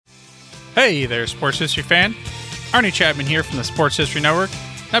Hey there, sports history fan. Arnie Chapman here from the Sports History Network.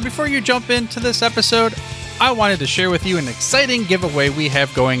 Now, before you jump into this episode, I wanted to share with you an exciting giveaway we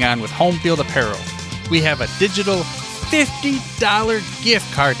have going on with Home Field Apparel. We have a digital $50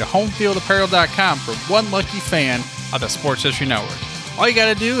 gift card to homefieldapparel.com for one lucky fan of the Sports History Network. All you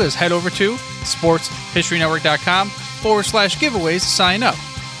got to do is head over to sportshistorynetwork.com/giveaways to sign up.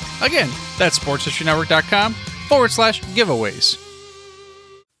 Again, that's sportshistorynetwork.com/giveaways.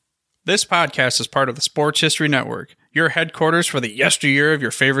 This podcast is part of the Sports History Network, your headquarters for the yesteryear of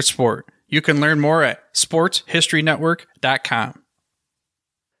your favorite sport. You can learn more at sportshistorynetwork.com.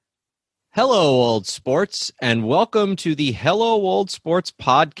 Hello, old sports, and welcome to the Hello, Old Sports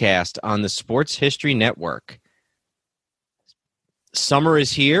podcast on the Sports History Network. Summer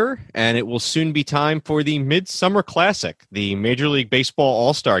is here, and it will soon be time for the Midsummer Classic, the Major League Baseball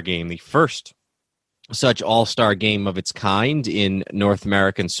All-Star Game, the first such all-star game of its kind in North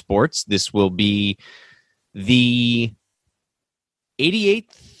American sports. This will be the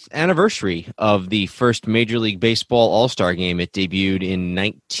 88th anniversary of the first Major League Baseball All-Star game. It debuted in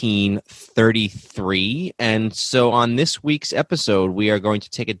 1933, and so on this week's episode, we are going to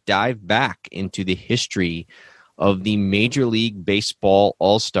take a dive back into the history of the Major League Baseball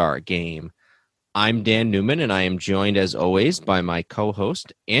All-Star game. I'm Dan Newman, and I am joined, as always, by my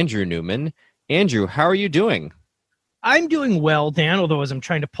co-host, Andrew Newman. Andrew, how are you doing? I'm doing well, Dan, although as I'm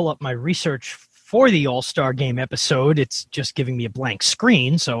trying to pull up my research for the All-Star Game episode, it's just giving me a blank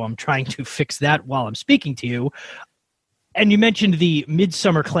screen, so I'm trying to fix that while I'm speaking to you. And you mentioned the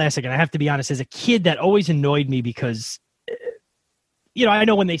Midsummer Classic, and I have to be honest, as a kid, that always annoyed me because, you know, I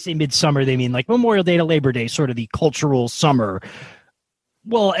know when they say midsummer, they mean like Memorial Day to Labor Day, sort of the cultural summer.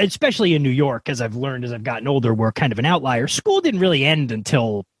 Well, especially in New York, as I've learned as I've gotten older, we're kind of an outlier. School didn't really end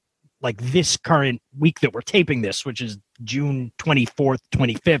until like this current week that we're taping this, which is June 24th,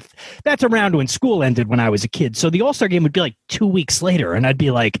 25th. That's around when school ended when I was a kid. So the All-Star Game would be like 2 weeks later, and I'd be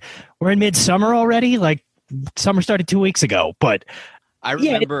like, we're in midsummer already? Like, summer started 2 weeks ago. But I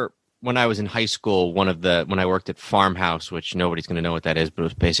remember when I was in high school, when I worked at Farmhouse, which nobody's going to know what that is, but it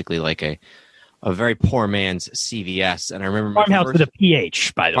was basically like a very poor man's CVS. And I remember Farmhouse with a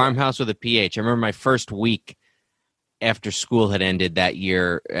PH, by the way. Farmhouse with a PH. I remember my first week after school had ended that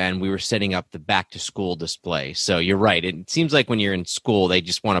year, and we were setting up the back-to-school display. So you're right. It seems like when you're in school, they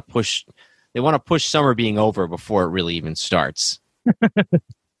just want to push summer being over before it really even starts.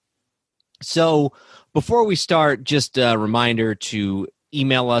 So before we start, just a reminder to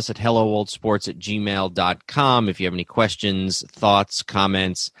email us at hellooldsports@gmail.com if you have any questions, thoughts,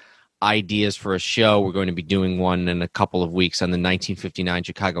 comments, ideas for a show. We're going to be doing one in a couple of weeks on the 1959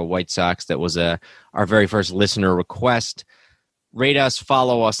 Chicago White Sox. That was our very first listener request. Rate us,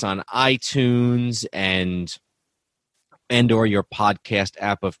 follow us on iTunes and or your podcast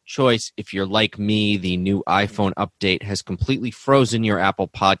app of choice. If you're like me, the new iPhone update has completely frozen your Apple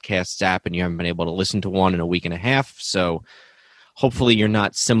Podcasts app and you haven't been able to listen to one in a week and a half. So hopefully you're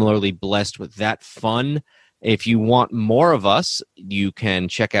not similarly blessed with that fun. If you want more of us, you can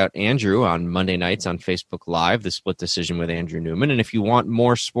check out Andrew on Monday nights on Facebook Live, The Split Decision with Andrew Newman. And if you want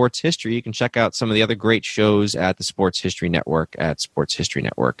more sports history, you can check out some of the other great shows at the Sports History Network at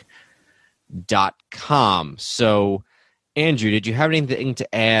sportshistorynetwork.com. So, Andrew, did you have anything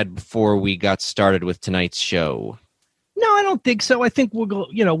to add before we got started with tonight's show? No, I don't think so. I think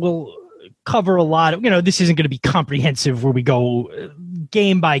we'll cover a lot of, this isn't going to be comprehensive where we go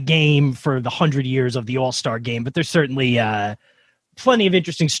game by game for the 100 years of the All-Star Game, but there's certainly plenty of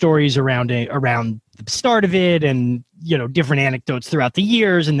interesting stories around the start of it and, different anecdotes throughout the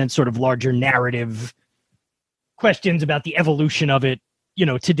years and then sort of larger narrative questions about the evolution of it,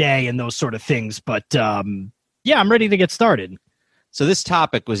 today and those sort of things. But I'm ready to get started. So this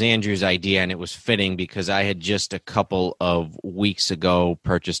topic was Andrew's idea, and it was fitting because I had just a couple of weeks ago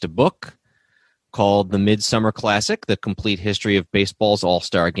purchased a book called The Midsummer Classic, The Complete History of Baseball's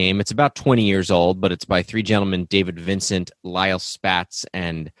All-Star Game. It's about 20 years old, but it's by three gentlemen, David Vincent, Lyle Spatz,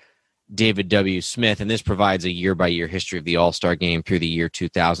 and David W. Smith, and this provides a year-by-year history of the All-Star Game through the year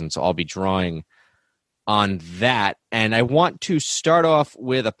 2000, so I'll be drawing on that. And I want to start off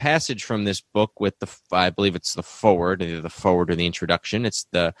with a passage from this book with I believe it's the foreword, either the foreword or the introduction. It's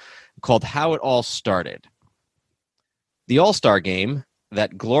called How It All Started. The All-Star Game,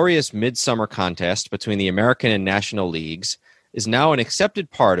 that glorious midsummer contest between the American and National Leagues, is now an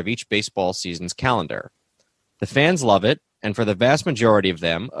accepted part of each baseball season's calendar. The fans love it, and for the vast majority of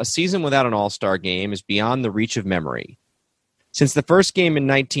them, a season without an All-Star Game is beyond the reach of memory. Since the first game in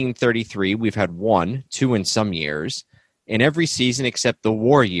 1933, we've had one, two in some years, in every season except the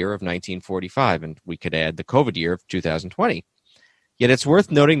war year of 1945, and we could add the COVID year of 2020. Yet it's worth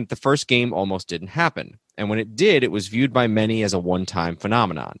noting that the first game almost didn't happen, and when it did, it was viewed by many as a one-time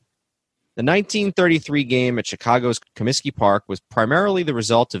phenomenon. The 1933 game at Chicago's Comiskey Park was primarily the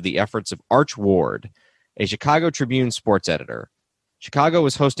result of the efforts of Arch Ward, a Chicago Tribune sports editor. Chicago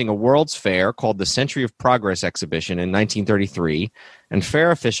was hosting a World's Fair called the Century of Progress exhibition in 1933, and fair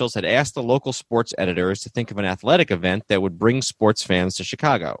officials had asked the local sports editors to think of an athletic event that would bring sports fans to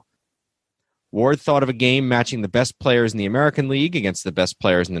Chicago. Ward thought of a game matching the best players in the American League against the best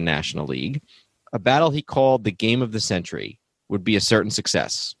players in the National League. A battle he called the Game of the Century would be a certain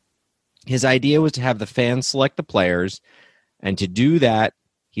success. His idea was to have the fans select the players, and to do that,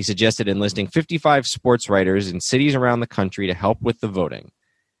 he suggested enlisting 55 sports writers in cities around the country to help with the voting.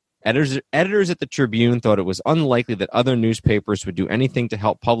 Editors at the Tribune thought it was unlikely that other newspapers would do anything to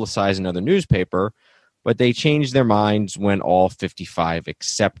help publicize another newspaper, but they changed their minds when all 55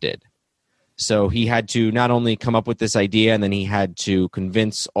 accepted. So he had to not only come up with this idea, and then he had to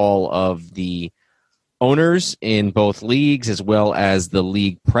convince all of the owners in both leagues as well as the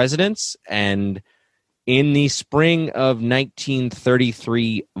league presidents. And in the spring of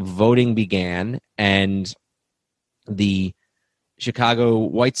 1933, voting began, and the Chicago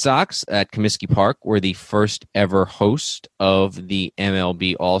White Sox at Comiskey Park were the first ever host of the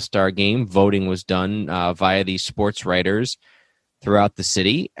MLB All-Star Game. Voting was done via the sports writers throughout the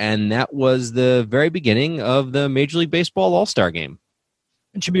city, and that was the very beginning of the Major League Baseball All-Star Game.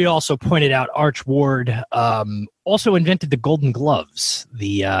 It should be also pointed out, Arch Ward also invented the Golden Gloves,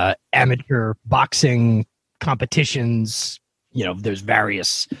 the amateur boxing competitions. You know, there's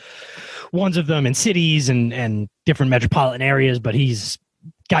various ones of them in cities and different metropolitan areas, but he's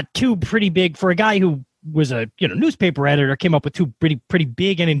got two pretty big, for a guy who was a newspaper editor, came up with two pretty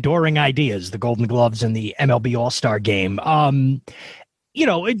big and enduring ideas: the Golden Gloves and the MLB All-Star Game.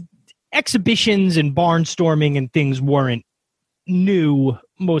 Exhibitions and barnstorming and things weren't new.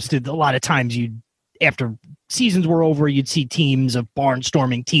 A lot of times after seasons were over, you'd see teams of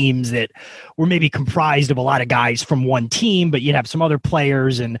barnstorming teams that were maybe comprised of a lot of guys from one team, but you'd have some other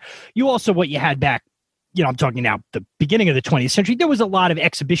players. And you also, what you had back, I'm talking now the beginning of the 20th century, there was a lot of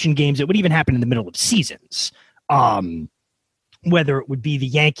exhibition games that would even happen in the middle of seasons. Whether it would be the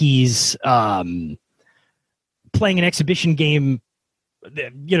Yankees playing an exhibition game,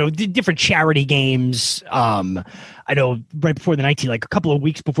 different charity games. I know right before a couple of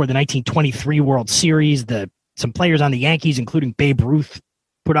weeks before the 1923 World Series, some players on the Yankees, including Babe Ruth,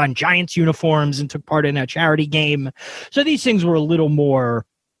 put on Giants uniforms and took part in a charity game. So these things were a little more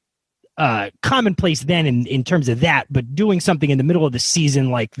commonplace then in terms of that, but doing something in the middle of the season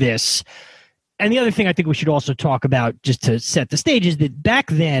like this. And the other thing I think we should also talk about, just to set the stage, is that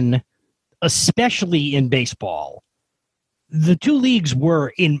back then, especially in baseball, the two leagues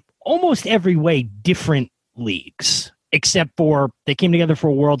were in almost every way different leagues, except for they came together for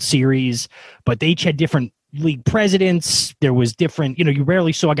a World Series, but they each had different league presidents. There was different, you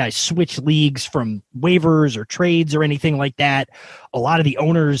rarely saw guys switch leagues from waivers or trades or anything like that. A lot of the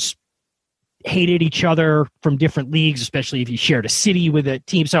owners hated each other from different leagues, especially if you shared a city with a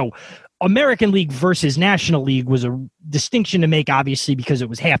team. So American League versus National League was a distinction to make, obviously, because it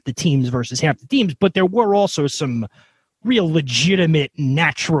was half the teams versus half the teams, but there were also some real legitimate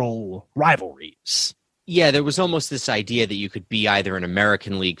natural rivalries. Yeah, there was almost this idea that you could be either an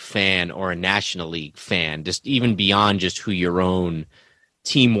American League fan or a National League fan, just even beyond just who your own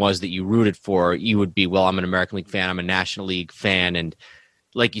team was that you rooted for. You would be, well, I'm an American League fan, I'm a National League fan, and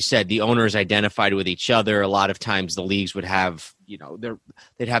like you said, the owners identified with each other. A lot of times the leagues would have,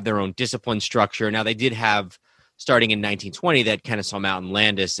 they'd have their own discipline structure. Now, they did have, starting in 1920, that Kennesaw Mountain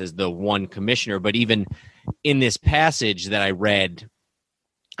Landis as the one commissioner, but even in this passage that I read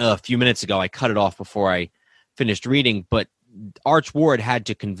a few minutes ago, I cut it off before I finished reading, but Arch Ward had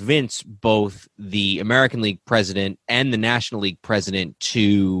to convince both the American League president and the National League president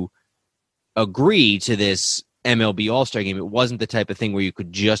to agree to this MLB All-Star Game. It wasn't the type of thing where you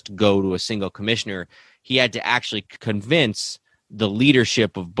could just go to a single commissioner. He had to actually convince the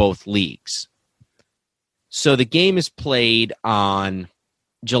leadership of both leagues. So the game is played on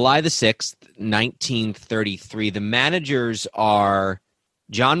July the 6th, 1933. The managers are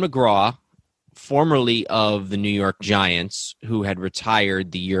John McGraw, formerly of the New York Giants, who had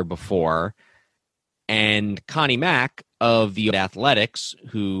retired the year before, and Connie Mack of the Athletics,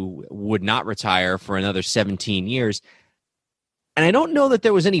 who would not retire for another 17 years. And I don't know that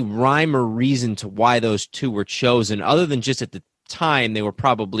there was any rhyme or reason to why those two were chosen, other than just at the time they were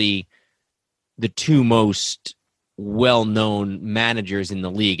probably the two most well-known managers in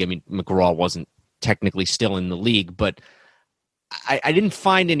the league. I mean, McGraw wasn't technically still in the league, but I didn't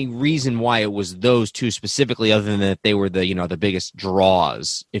find any reason why it was those two specifically, other than that they were the biggest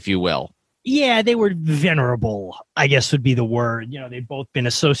draws, if you will. Yeah, they were venerable, I guess would be the word. They'd both been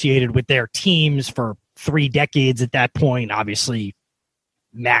associated with their teams for 3 decades at that point. Obviously,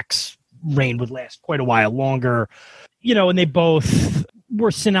 Mac's reign would last quite a while longer. And they both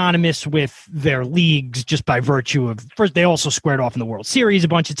were synonymous with their leagues just by virtue of, first, they also squared off in the World Series a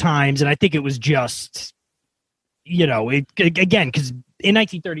bunch of times. And I think it was just, again, because in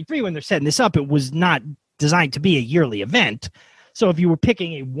 1933, when they're setting this up, it was not designed to be a yearly event. So if you were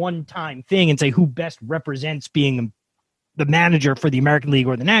picking a one-time thing and say who best represents being the manager for the American League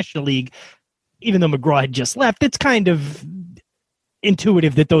or the National League, even though McGraw had just left, it's kind of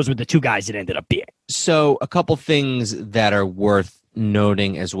intuitive that those were the two guys it ended up being. So a couple things that are worth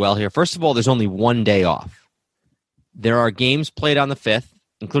noting as well here. First of all, there's only one day off. There are games played on the 5th,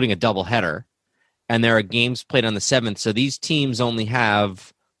 including a doubleheader, and there are games played on the 7th. So these teams only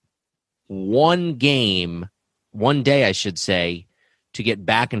have one day, I should say, to get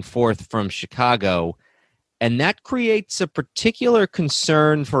back and forth from Chicago. And that creates a particular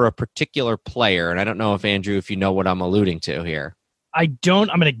concern for a particular player. And I don't know if you know what I'm alluding to here. I don't.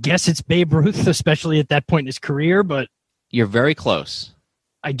 I'm going to guess it's Babe Ruth, especially at that point in his career, but you're very close.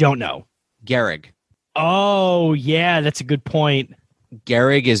 I don't know. Gehrig. Oh, yeah, that's a good point.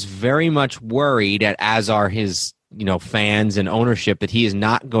 Gehrig is very much worried, as are his fans and ownership, that he is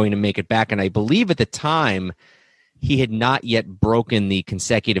not going to make it back. And I believe at the time he had not yet broken the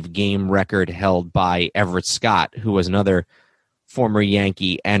consecutive game record held by Everett Scott, who was another former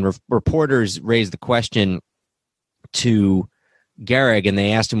Yankee. And reporters raised the question to Gehrig, and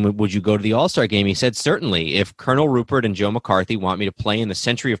they asked him, would you go to the All-Star game? He said, certainly. If Colonel Rupert and Joe McCarthy want me to play in the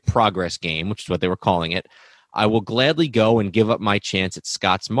Century of Progress game, which is what they were calling it, I will gladly go and give up my chance at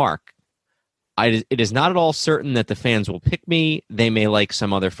Scott's mark. It is not at all certain that the fans will pick me. They may like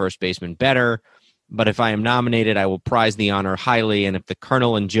some other first baseman better, but if I am nominated, I will prize the honor highly, and if the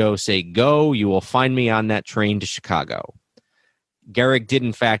Colonel and Joe say go, you will find me on that train to Chicago. Gehrig did,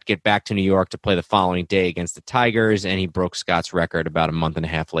 in fact, get back to New York to play the following day against the Tigers, and he broke Scott's record about a month and a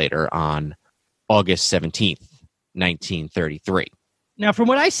half later on August 17th, 1933. Now, from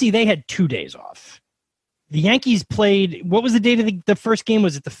what I see, they had 2 days off. The Yankees played, what was the date of the first game?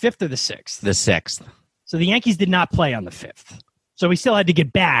 Was it the 5th or the 6th? The 6th. So the Yankees did not play on the 5th. So we still had to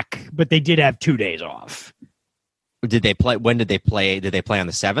get back, but they did have 2 days off. Did they play? When did they play? Did they play on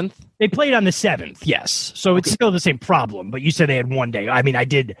the 7th? They played on the 7th, yes. So it's still the same problem, but you said they had 1 day. I mean,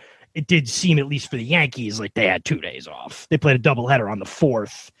 it did seem, at least for the Yankees, like they had 2 days off. They played a doubleheader on the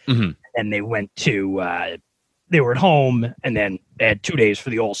 4th, and they went to, they were at home, and then they had 2 days for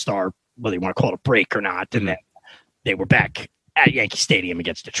the All-Star, whether you want to call it a break or not, and then they were back at Yankee Stadium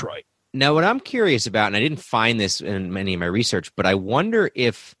against Detroit. Now, what I'm curious about, and I didn't find this in any of my research, but I wonder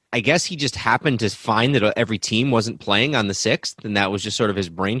if, I guess he just happened to find that every team wasn't playing on the 6th, and that was just sort of his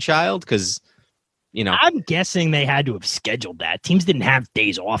brainchild, because, I'm guessing they had to have scheduled that. Teams didn't have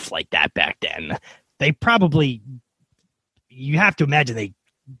days off like that back then. They probably, you have to imagine they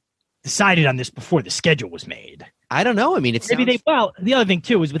decided on this before the schedule was made. I don't know. I mean, well, the other thing,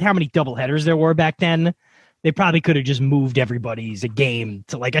 too, is with how many doubleheaders there were back then, they probably could have just moved everybody's a game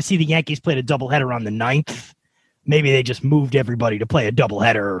to, like, I see the Yankees played a doubleheader on the 9th. Maybe they just moved everybody to play a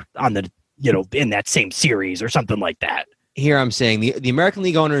doubleheader on the, in that same series or something like that. Here I'm saying the American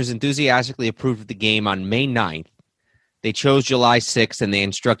League owners enthusiastically approved of the game on May 9th. They chose July 6th, and they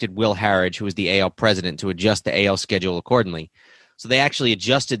instructed Will Harridge, who was the AL president, to adjust the AL schedule accordingly. So they actually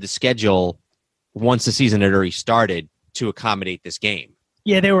adjusted the schedule once the season had already started to accommodate this game.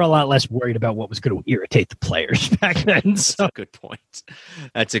 Yeah, they were a lot less worried about what was going to irritate the players back then. So.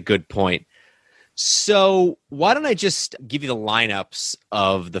 That's a good point. So why don't I just give you the lineups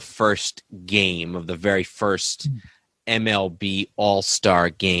of the first game, of the very first MLB All-Star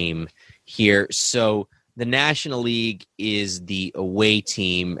game here. So the National League is the away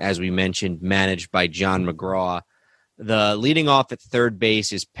team, as we mentioned, managed by John McGraw. The leading off at third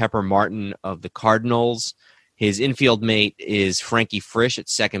base is Pepper Martin of the Cardinals. His infield mate is Frankie Frisch at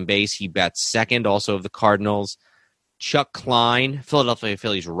second base. He bats second, also of the Cardinals. Chuck Klein, Philadelphia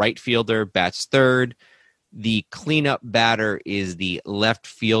Phillies right fielder, bats third. The cleanup batter is the left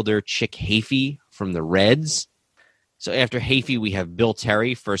fielder Chick Hafey from the Reds. So after Hafey, we have Bill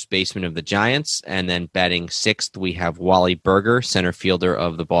Terry, first baseman of the Giants. And then batting sixth, we have Wally Berger, center fielder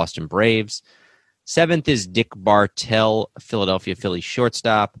of the Boston Braves. Seventh is Dick Bartell, Philadelphia Phillies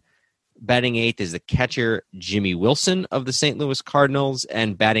shortstop. Batting eighth is the catcher Jimmy Wilson of the St. Louis Cardinals.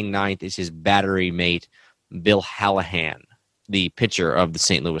 And batting ninth is his battery mate, Bill Hallahan, the pitcher of the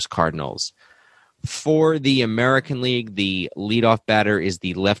St. Louis Cardinals. For the American League, the leadoff batter is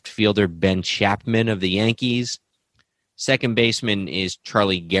the left fielder Ben Chapman of the Yankees. Second baseman is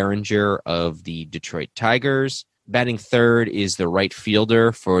Charlie Gehringer of the Detroit Tigers. Batting third is the right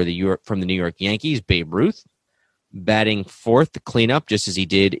fielder from the New York Yankees, Babe Ruth. Batting fourth, the cleanup, just as he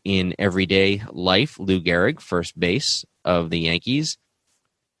did in everyday life, Lou Gehrig, first base of the Yankees.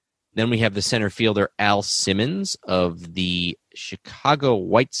 Then we have the center fielder, Al Simmons of the Chicago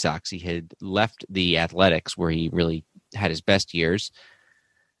White Sox. He had left the Athletics, where he really had his best years.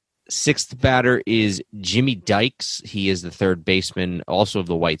 Sixth batter is Jimmy Dykes. He is the third baseman, also of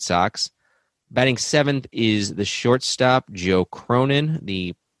the White Sox. Batting seventh is the shortstop, Joe Cronin,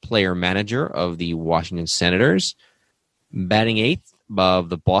 the player-manager of the Washington Senators. Batting eighth of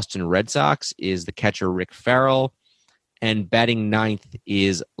the Boston Red Sox is the catcher, Rick Farrell. And batting ninth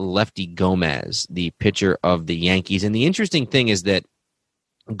is Lefty Gomez, the pitcher of the Yankees. And the interesting thing is that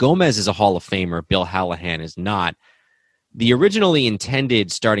Gomez is a Hall of Famer. Bill Hallahan is not. The originally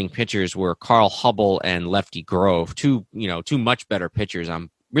intended starting pitchers were Carl Hubble and Lefty Grove, two much better pitchers on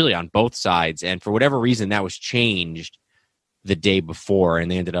both sides. And for whatever reason, that was changed the day before.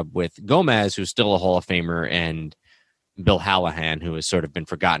 And they ended up with Gomez, who's still a Hall of Famer, and Bill Hallahan, who has sort of been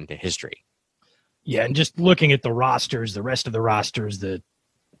forgotten to history. Yeah, and just looking at the rest of the rosters, the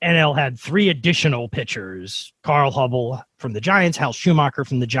NL had three additional pitchers: Carl Hubble from the Giants, Hal Schumacher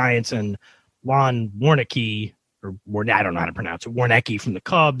from the Giants, and Lon Warnecke, I don't know how to pronounce it, Warnecke from the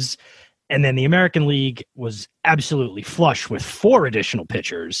Cubs. And then the American League was absolutely flush with four additional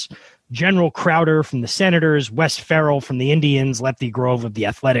pitchers: General Crowder from the Senators, Wes Farrell from the Indians, Lefty Grove of the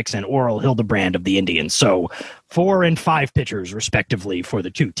Athletics, and Oral Hildebrand of the Indians. So 4 and 5 pitchers, respectively, for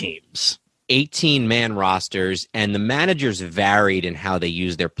the two teams. 18-man rosters, and the managers varied in how they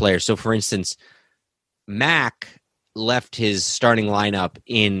use their players. So, for instance, Mac left his starting lineup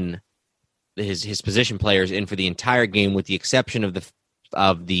in his position players in for the entire game, with the exception of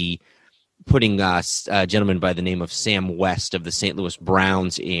the putting a gentleman by the name of Sam West of the St. Louis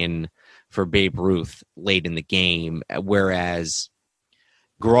Browns in for Babe Ruth late in the game, whereas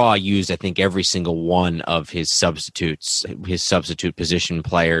Graw used, I think, every single one of his substitute position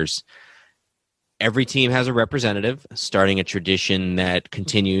players. Every team has a representative, starting a tradition that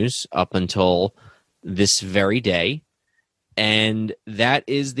continues up until this very day. And that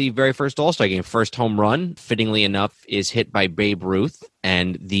is the very first All-Star game. First home run, fittingly enough, is hit by Babe Ruth.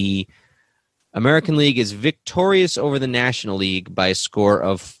 And the American League is victorious over the National League by a score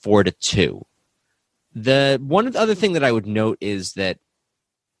of 4-2. The one other thing that I would note is that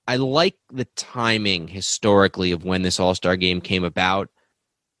I like the timing historically of when this All-Star game came about,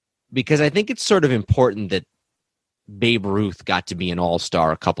 because I think it's sort of important that Babe Ruth got to be an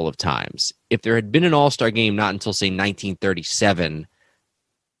All-Star a couple of times. If there had been an All-Star game not until, say, 1937,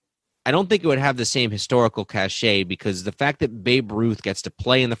 I don't think it would have the same historical cachet, because the fact that Babe Ruth gets to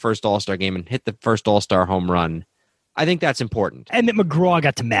play in the first All-Star game and hit the first All-Star home run, I think that's important. And that McGraw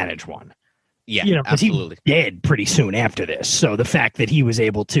got to manage one. Yeah, absolutely. He did pretty soon after this. So the fact that he was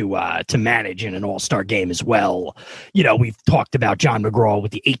able to manage in an All-Star game as well, we've talked about John McGraw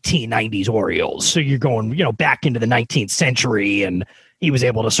with the 1890s Orioles. So you're going, back into the 19th century, and he was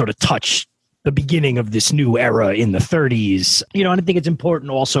able to sort of touch the beginning of this new era in the 30s. And I think it's important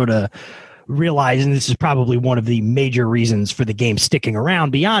also to realize, and this is probably one of the major reasons for the game sticking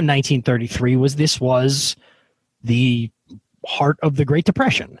around beyond 1933, was this was the heart of the Great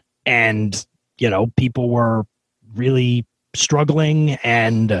Depression. And people were really struggling,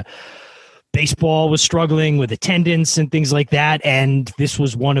 and baseball was struggling with attendance and things like that. And this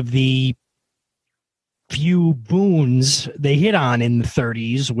was one of the few boons they hit on in the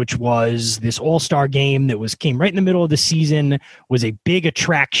 30s, which was this All-Star game that came right in the middle of the season, was a big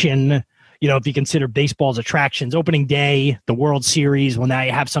attraction. If you consider baseball's attractions, opening day, the World Series, well, now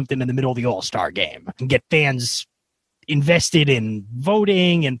you have something in the middle of the All-Star game and get fans invested in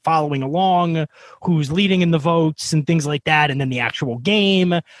voting and following along who's leading in the votes and things like that. And then the actual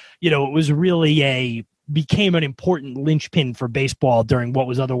game, it was really became an important linchpin for baseball during what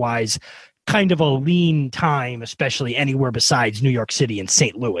was otherwise kind of a lean time, especially anywhere besides New York City and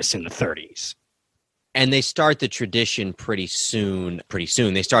St. Louis in the 30s. And they start the tradition pretty soon.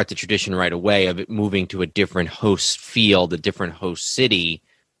 They start the tradition right away of it moving to a different host field, a different host city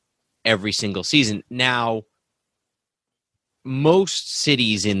every single season. Now, most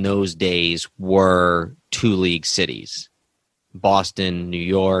cities in those days were two-league cities. Boston, New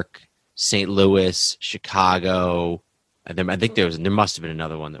York, St. Louis, Chicago. I think there must have been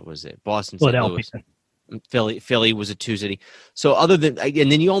another one that was it. Boston, St. Louis. Philly was a 2-city. So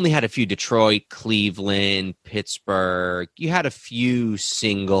and then you only had a few: Detroit, Cleveland, Pittsburgh. You had a few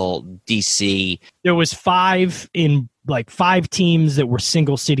single DC. There was 5 teams that were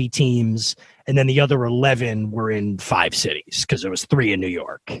single city teams, and then the other 11 were in 5 cities because there was 3 in New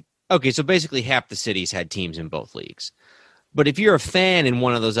York. Okay, so basically half the cities had teams in both leagues. But if you're a fan in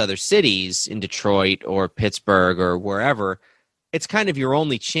one of those other cities, in Detroit or Pittsburgh or wherever, it's kind of your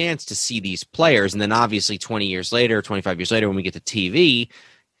only chance to see these players. And then obviously 20 years later, 25 years later, when we get to TV,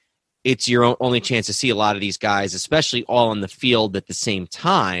 it's your only chance to see a lot of these guys, especially all on the field at the same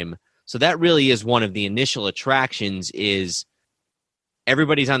time. So that really is one of the initial attractions, is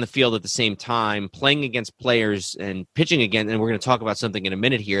everybody's on the field at the same time, playing against players and pitching again. And we're going to talk about something in a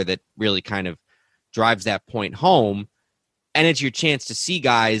minute here that really kind of drives that point home. And it's your chance to see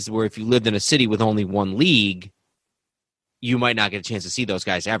guys where if you lived in a city with only one league, you might not get a chance to see those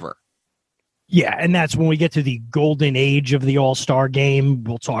guys ever. Yeah, and that's when we get to the golden age of the All-Star game.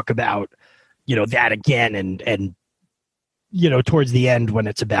 We'll talk about, that again and towards the end when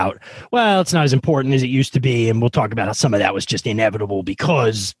it's about, well, it's not as important as it used to be, and we'll talk about how some of that was just inevitable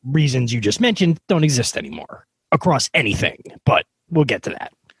because reasons you just mentioned don't exist anymore across anything, but we'll get to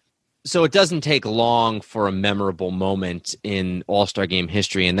that. So it doesn't take long for a memorable moment in All-Star game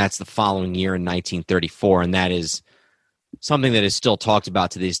history, and that's the following year in 1934, and that is something that is still talked about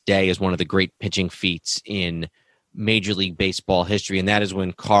to this day as one of the great pitching feats in Major League Baseball history, and that is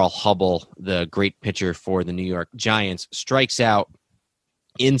when Carl Hubbell, the great pitcher for the New York Giants, strikes out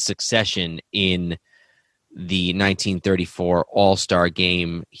in succession in the 1934 All-Star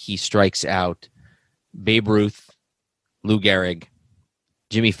game. He strikes out Babe Ruth, Lou Gehrig,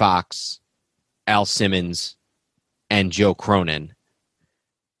 Jimmy Fox, Al Simmons, and Joe Cronin.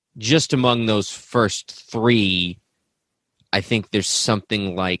 Just among those first 3, I think there's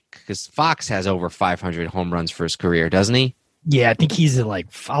something like, because Fox has over 500 home runs for his career, doesn't he? Yeah, I think he's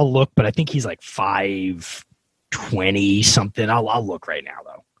I'll look, but I think he's 520 something. I'll look right now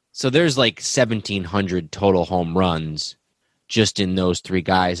though. So there's 1,700 total home runs just in those 3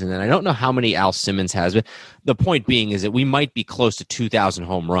 guys. And then I don't know how many Al Simmons has, but the point being is that we might be close to 2,000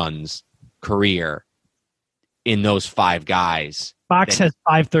 home runs career in those 5 guys. Fox has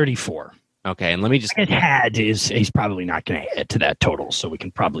 534. Okay, and let me just... He's probably not going to add to that total, so we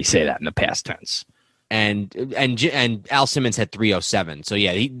can probably say that in the past tense. And Al Simmons had 307. So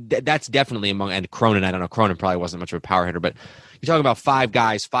yeah, that's definitely among... And Cronin, I don't know, Cronin probably wasn't much of a power hitter, but you're talking about 5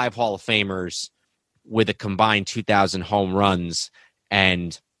 guys, 5 Hall of Famers with a combined 2,000 home runs.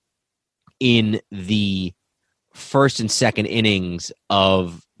 And in the first and second innings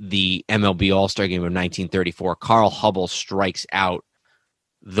of the MLB All-Star Game of 1934, Carl Hubbell strikes out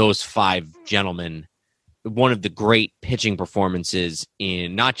those 5 gentlemen. One of the great pitching performances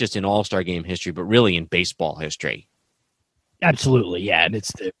in not just in All-Star game history, but really in baseball history. Absolutely, yeah. And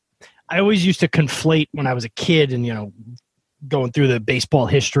I always used to conflate when I was a kid and, going through the baseball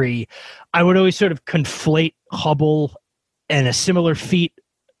history, I would always sort of conflate Hubbell and a similar feat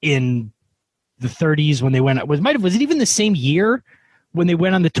in the 30s when they went, was it even the same year when they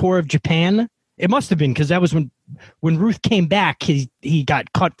went on the tour of Japan? It must have been, because that was when Ruth came back, he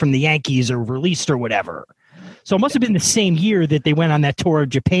got cut from the Yankees or released or whatever. So it must have been the same year that they went on that tour of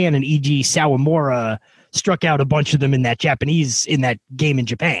Japan, and E.G. Sawamura struck out a bunch of them in that game in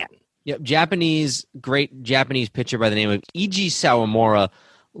Japan. Yep, great Japanese pitcher by the name of E.G. Sawamura,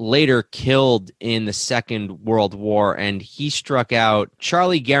 later killed in the Second World War, and he struck out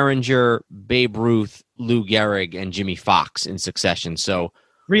Charlie Gehringer, Babe Ruth, Lou Gehrig, and Jimmy Fox in succession. So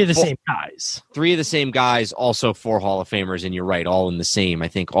 3 of the same guys. 3 of the same guys, also 4 Hall of Famers, and you're right, all in the same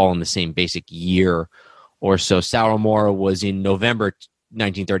basic year or so. Sawamura was in November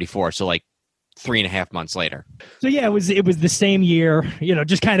 1934, so 3.5 months later. So yeah, it was the same year,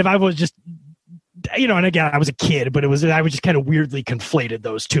 just kind of, I was just, and again, I was a kid, but I was just kind of weirdly conflated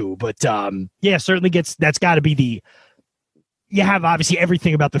those 2. But yeah, certainly that's got to be you have obviously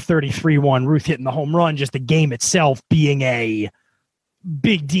everything about the 33 one, Ruth hitting the home run, just the game itself being a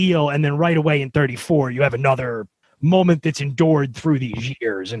big deal, and then right away in 34 you have another moment that's endured through these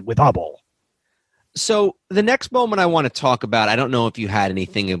years, and with Hubbell. So the next moment I want to talk about, I don't know if you had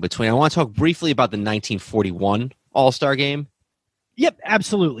anything in between. I want to talk briefly about the 1941 All-Star Game. Yep,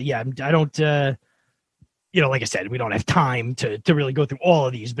 absolutely. Yeah, I don't like I said, we don't have time to really go through all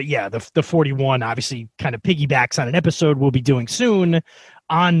of these, but yeah, the 41 obviously kind of piggybacks on an episode we'll be doing soon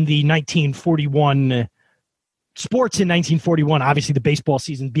on the 1941 sports in 1941, obviously the baseball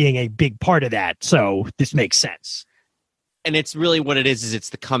season being a big part of that. So this makes sense. And it's really what it is it's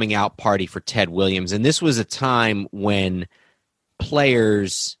the coming out party for Ted Williams. And this was a time when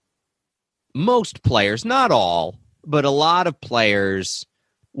players most players, not all, but a lot of players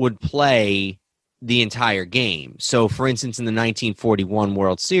would play the entire game. So, for instance, in the 1941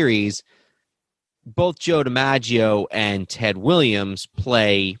 World Series, both Joe DiMaggio and Ted Williams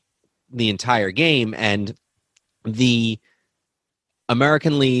play the entire game, and the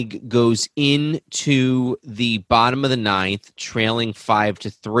American League goes into the bottom of the ninth, trailing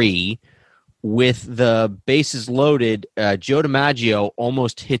 5-3. With the bases loaded, Joe DiMaggio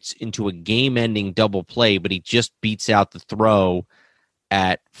almost hits into a game-ending double play, but he just beats out the throw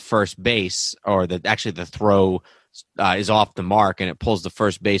at first base, or the throw is off the mark, and it pulls the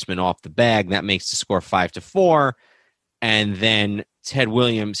first baseman off the bag. That makes the score 5-4. And then Ted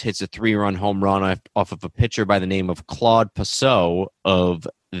Williams hits a 3-run home run off of a pitcher by the name of Claude Passeau of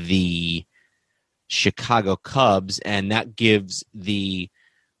the Chicago Cubs, and that gives the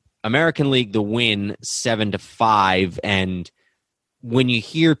American League the win 7-5. And when you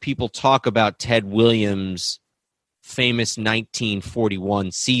hear people talk about Ted Williams' famous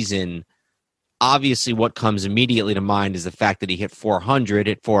 1941 season, obviously what comes immediately to mind is the fact that he hit 400,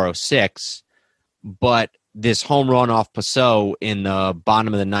 hit 406, but this home run off Passeau in the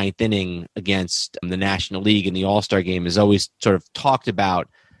bottom of the ninth inning against the National League in the All-Star game is always sort of talked about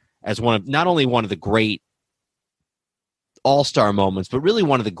as not only one of the great All-Star moments, but really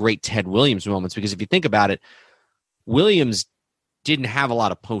one of the great Ted Williams moments, because if you think about it, Williams didn't have a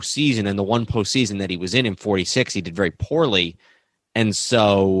lot of postseason, and the one postseason that he was in 46, he did very poorly. And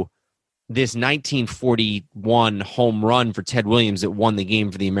so this 1941 home run for Ted Williams that won the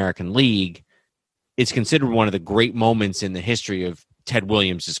game for the American League, it's considered one of the great moments in the history of Ted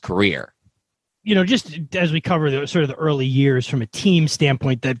Williams' career. You know, just as we cover the early years from a team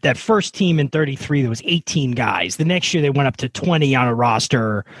standpoint, that first team in 33, there was 18 guys. The next year they went up to 20 on a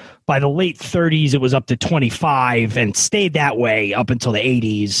roster. By the late 30s, it was up to 25 and stayed that way up until the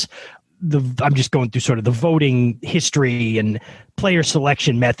 80s. I'm just going through sort of the voting history and player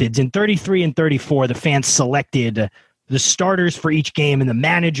selection methods. In 33 and 34, the fans selected the starters for each game, and the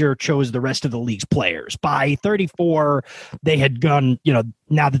manager chose the rest of the league's players. By 34, they had gone,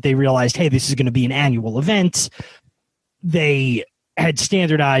 now that they realized, hey, this is going to be an annual event, they had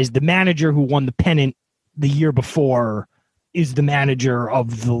standardized the manager who won the pennant the year before is the manager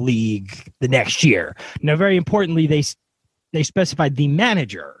of the league the next year. Now, very importantly, they specified the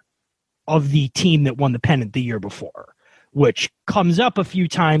manager of the team that won the pennant the year before, which comes up a few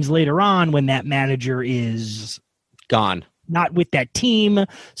times later on when that manager is gone, not with that team.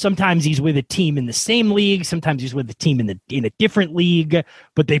 Sometimes he's with a team in the same league. Sometimes he's with a team in a different league.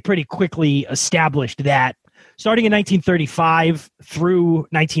 But they pretty quickly established that starting in 1935 through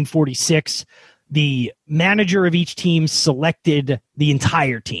 1946, the manager of each team selected the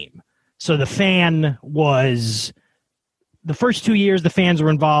entire team. So the first 2 years, the fans were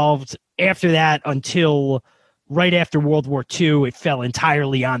involved. After that, until right after World War II, it fell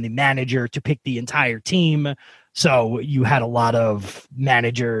entirely on the manager to pick the entire team. So you had a lot of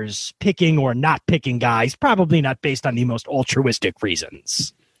managers picking or not picking guys, probably not based on the most altruistic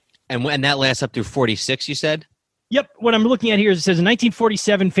reasons. And that lasts up through 46, you said? Yep. What I'm looking at here is it says in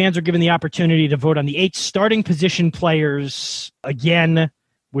 1947, fans are given the opportunity to vote on the 8 starting position players again,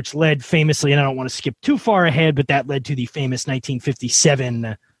 which led famously, and I don't want to skip too far ahead, but that led to the famous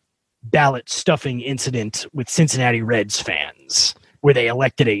 1957 ballot stuffing incident with Cincinnati Reds fans, where they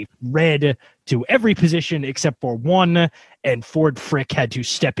elected a Red to every position except for one, and Ford Frick had to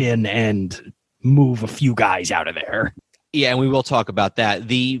step in and move a few guys out of there. Yeah, and we will talk about that.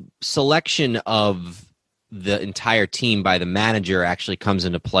 The selection of the entire team by the manager actually comes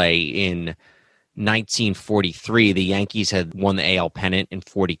into play in 1943. The Yankees had won the AL pennant in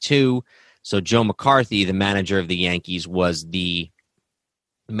 42. So Joe McCarthy, the manager of the Yankees, was the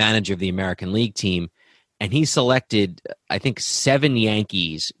manager of the American League team. And he selected, I think, 7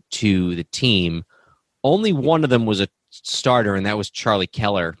 Yankees to the team. Only one of them was a starter, and that was Charlie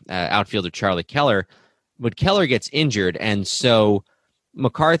Keller, outfielder Charlie Keller. But Keller gets injured, and so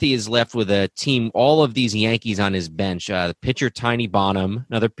McCarthy is left with a team, all of these Yankees on his bench. The pitcher, Tiny Bonham,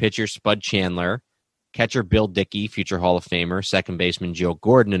 another pitcher, Spud Chandler, catcher, Bill Dickey, future Hall of Famer, second baseman, Joe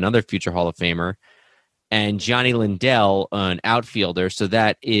Gordon, another future Hall of Famer, and Johnny Lindell, an outfielder. So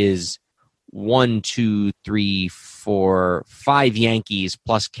that is 5 Yankees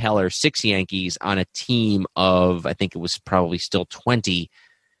plus Keller, 6 Yankees on a team of, I think it was probably still 20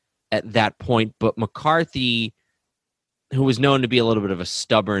 at that point. But McCarthy, who was known to be a little bit of a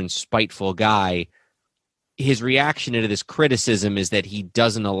stubborn, spiteful guy, his reaction to this criticism is that he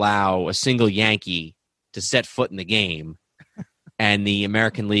doesn't allow a single Yankee to set foot in the game. And the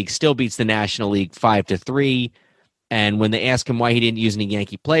American League still beats the National League 5-3. And when they asked him why he didn't use any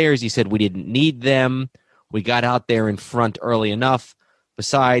Yankee players, he said, we didn't need them. We got out there in front early enough.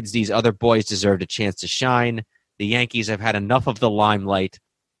 Besides, these other boys deserved a chance to shine. The Yankees have had enough of the limelight.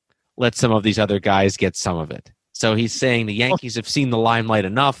 Let some of these other guys get some of it. So he's saying the Yankees have seen the limelight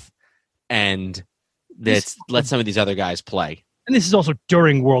enough, and let some of these other guys play. And this is also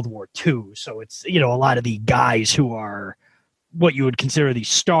during World War II, so it's, a lot of the guys who are what you would consider the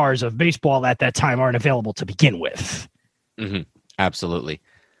stars of baseball at that time aren't available to begin with. Mm-hmm. Absolutely.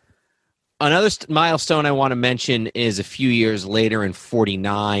 Another milestone I want to mention is a few years later in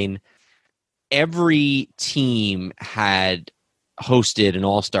 49. Every team had hosted an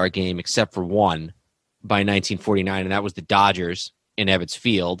all-star game except for one by 1949, and that was the Dodgers in Ebbets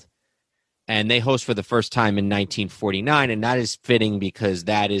Field. And they host for the first time in 1949, and that is fitting because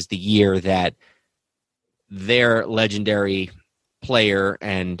that is the year that their legendary player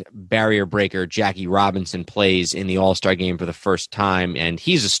and barrier breaker Jackie Robinson plays in the All-Star game for the first time, and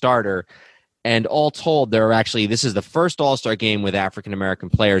he's a starter. And all told, this is the first All-Star game with African-American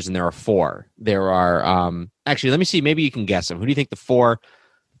players, and there are four. There are, actually, let me see, maybe you can guess them. Who do you think the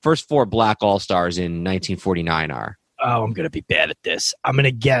first four black All-Stars in 1949 are? Oh, I'm going to be bad at this. I'm going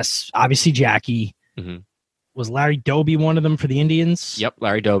to guess, obviously, Jackie. Mm-hmm. Was Larry Doby one of them for the Indians? Yep,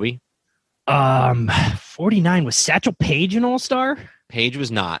 Larry Doby. 49, was Satchel Paige an All-Star? Paige was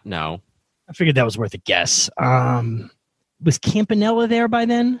not, no. I figured that was worth a guess. Was Campanella there by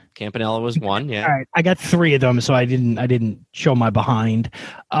then? Campanella was one, yeah. All right, I got three of them, so I didn't show my behind.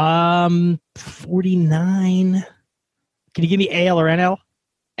 49. Can you give me AL or NL?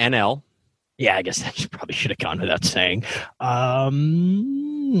 NL. Yeah, I guess I probably should have gone without saying. NL.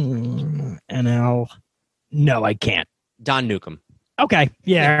 No, I can't. Don Newcombe. Okay,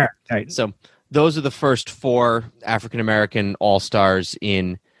 yeah. All right. So those are the first four African-American All-Stars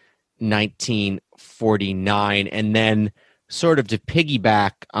in 1949. And then sort of to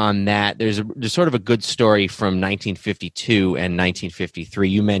piggyback on that, there's sort of a good story from 1952 and 1953.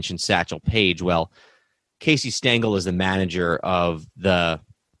 You mentioned Satchel Paige. Well, Casey Stengel is the manager of the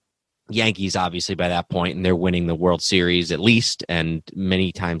Yankees, obviously, by that point, and they're winning the World Series at least, and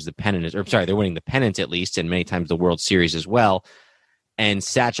many times the pennant. They're winning the pennant at least, and many times the World Series as well. And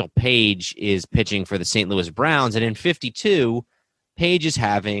Satchel Paige is pitching for the St. Louis Browns, and in 52, Paige is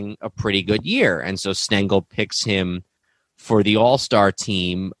having a pretty good year, and so Stengel picks him for the All-Star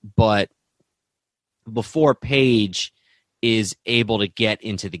team. But before Paige is able to get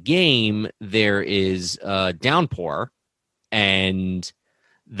into the game, there is a downpour, and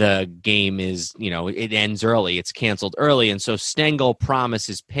the game is, it ends early. It's canceled early. And so Stengel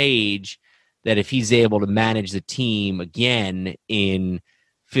promises Paige that if he's able to manage the team again in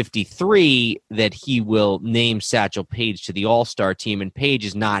 53, that he will name Satchel Paige to the All-Star team. And Paige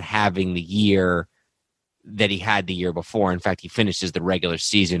is not having the year that he had the year before. In fact, he finishes the regular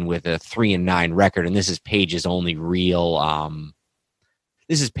season with a 3-9 record. And this is Paige's only real,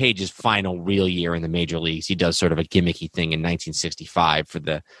 this is Paige's final real year in the major leagues. He does sort of a gimmicky thing in 1965 for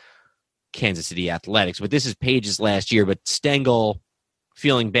the Kansas City Athletics. But this is Paige's last year. But Stengel,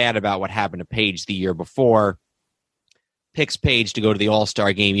 feeling bad about what happened to Paige the year before, picks Paige to go to the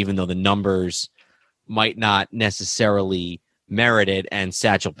All-Star game, even though the numbers might not necessarily merit it. And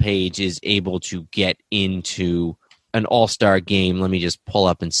Satchel Paige is able to get into an All-Star game. Let me just pull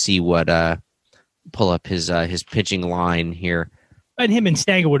up and see pull up his pitching line here. And him and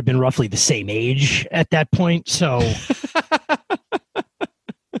Stengel would have been roughly the same age at that point, so...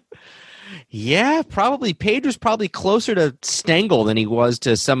 Yeah, probably. Paige was probably closer to Stengel than he was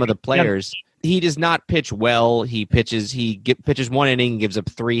to some of the players. Yep. He does not pitch well. He pitches one inning, gives up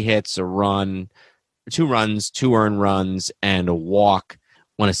 3 hits, a run, 2 runs, 2 earned runs, and a walk.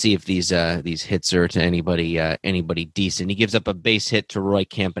 Want to see if these hits are to anybody decent. He gives up a base hit to Roy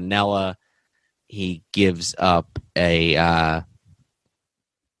Campanella. He gives up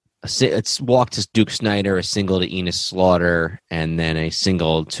it's walk to Duke Snider, a single to Enos Slaughter, and then a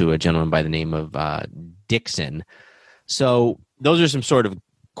single to a gentleman by the name of Dixon. So those are some sort of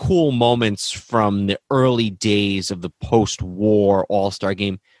cool moments from the early days of the post-war All-Star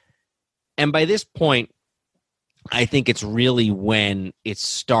game. And by this point, I think it's really when it's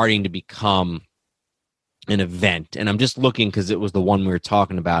starting to become an event. And I'm just looking, because it was the one we were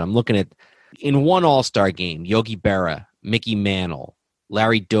talking about, I'm looking at, in one All-Star game, Yogi Berra, Mickey Mantle,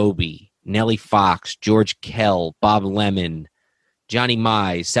 Larry Doby, Nellie Fox, George Kell, Bob Lemon, Johnny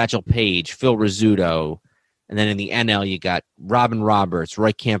Mize, Satchel Paige, Phil Rizzuto. And then in the NL, you got Robin Roberts,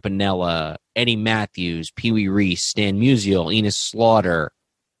 Roy Campanella, Eddie Matthews, Pee Wee Reese, Stan Musial, Enos Slaughter,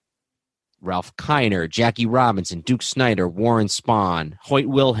 Ralph Kiner, Jackie Robinson, Duke Snider, Warren Spahn, Hoyt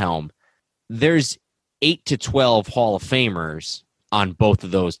Wilhelm. There's 8 to 12 Hall of Famers on both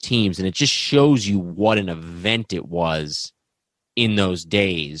of those teams. And it just shows you what an event it was in those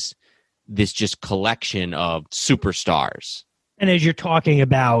days, this just collection of superstars. And as you're talking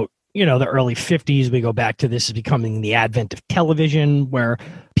about, the early 50s, we go back to this is becoming the advent of television, where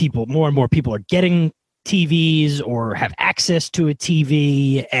more and more people are getting TVs or have access to a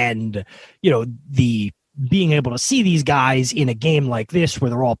TV, and the being able to see these guys in a game like this where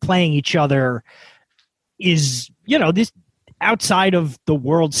they're all playing each other is this, outside of the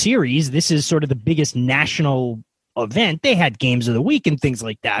World Series, this is sort of the biggest national event. They had games of the week and things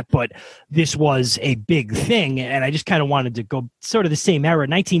like that, but this was a big thing. And I just kind of wanted to go sort of the same era.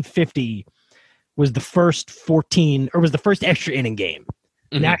 1950 was the first extra inning game.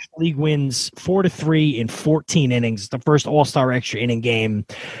 Mm-hmm. National League wins 4-3 in 14 innings. The first All-Star extra inning game.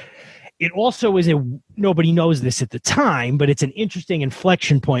 It also is nobody knows this at the time, but it's an interesting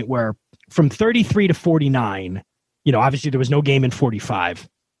inflection point where from 33 to 49, obviously there was no game in 45.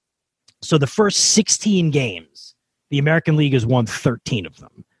 So the first 16 games, the American League has won 13 of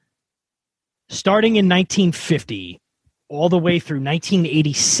them. Starting in 1950, all the way through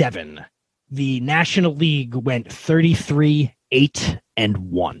 1987, the National League went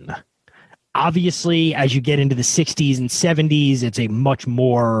 33-8-1. Obviously, as you get into the 60s and 70s, it's a much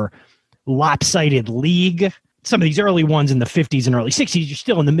more lopsided league. Some of these early ones in the 50s and early 60s, you're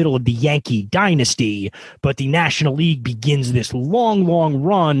still in the middle of the Yankee dynasty, but the National League begins this long, long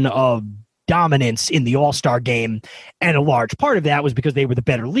run of dominance in the All-Star game. And a large part of that was because they were the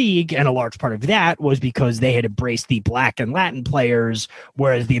better league, and a large part of that was because they had embraced the Black and Latin players,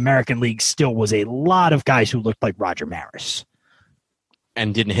 whereas the American League still was a lot of guys who looked like Roger Maris.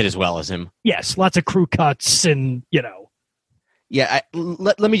 And didn't hit as well as him. Yes, lots of crew cuts and, Yeah,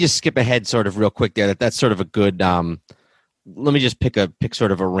 let me just skip ahead sort of real quick there. That's sort of a good let me just pick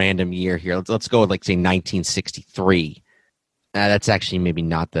sort of a random year here. Let's go with like say 1963. That's actually maybe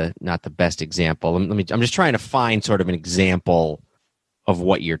not the best example. I'm just trying to find sort of an example of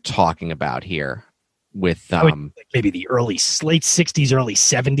what you're talking about here with maybe the late 60s, early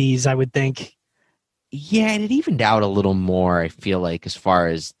 70s, I would think. Yeah, and it evened out a little more, I feel like, as far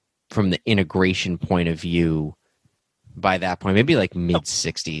as from the integration point of view. By that point, maybe like mid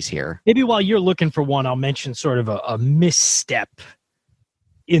 60s here. Maybe while you're looking for one, I'll mention sort of a misstep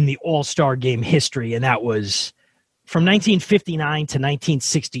in the All-Star game history, and that was from 1959 to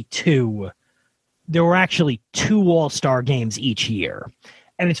 1962, there were actually 2 All-Star games each year.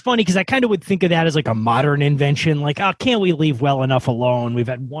 And it's funny because I kind of would think of that as like a modern invention, like, oh, can't we leave well enough alone? We've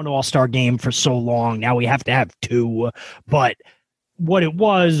had 1 All-Star game for so long, now we have to have 2. But what it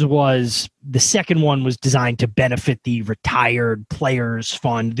was the second one was designed to benefit the retired players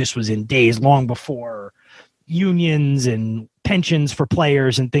fund. This was in days long before unions and pensions for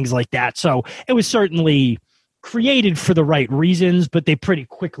players and things like that. So it was certainly created for the right reasons, but they pretty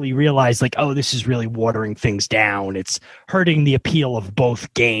quickly realized like, oh, this is really watering things down. It's hurting the appeal of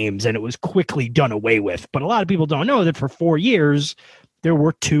both games, and it was quickly done away with. But a lot of people don't know that for 4 years, there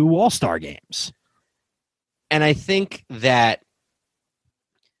were 2 All-Star games. And I think that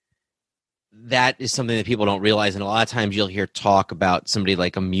is something that people don't realize. And a lot of times you'll hear talk about somebody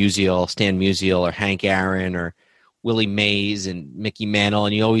like Stan Musial or Hank Aaron or Willie Mays and Mickey Mantle.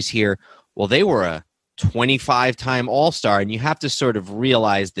 And you always hear, well, they were a 25-time All-Star. And you have to sort of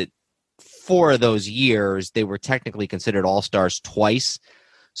realize that 4 of those years, they were technically considered All-Stars twice.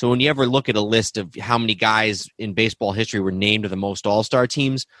 So when you ever look at a list of how many guys in baseball history were named to the most All-Star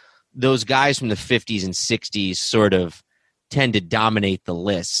teams, those guys from the 50s and 60s sort of tend to dominate the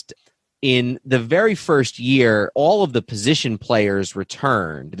list. In the very first year, all of the position players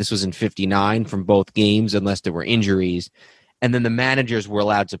returned. This was in 59 from both games, unless there were injuries. And then the managers were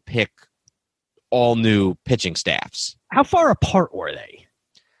allowed to pick all new pitching staffs. How far apart were they?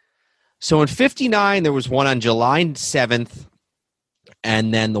 So in 59, there was one on July 7th.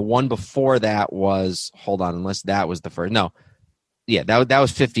 And then the one before that was, hold on, unless that was the first. No. Yeah, that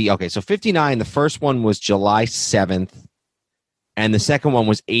was 50. Okay, so 59, the first one was July 7th. And the second one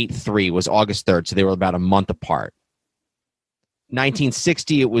was 8-3, was August 3rd, so they were about a month apart.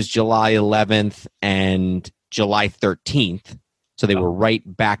 1960, it was July 11th and July 13th, so they were right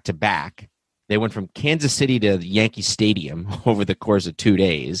back to back. They went from Kansas City to Yankee Stadium over the course of 2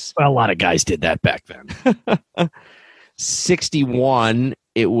 days. Well, a lot of guys did that back then. 61,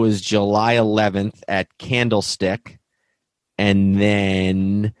 it was July 11th at Candlestick, and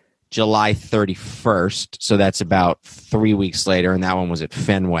then July 31st, so that's about 3 weeks later, and that one was at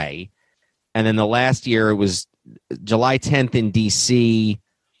Fenway. And then the last year, it was July 10th in D.C.,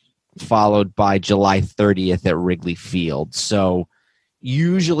 followed by July 30th at Wrigley Field. So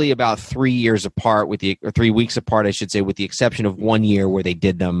usually about 3 years apart or 3 weeks apart, I should say, with the exception of 1 year where they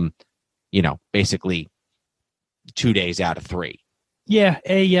did them, basically 2 days out of 3. Yeah,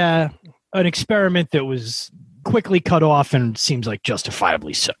 an experiment that was quickly cut off and seems like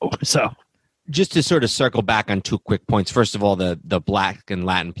justifiably so. So, just to sort of circle back on 2 quick points. First of all, the Black and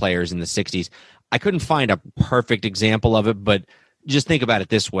Latin players in the 60s. I couldn't find a perfect example of it, but just think about it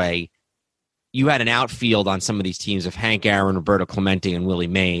this way. You had an outfield on some of these teams of Hank Aaron, Roberto Clemente, and Willie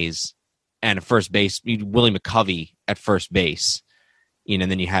Mays, and a first base, Willie McCovey at first base. And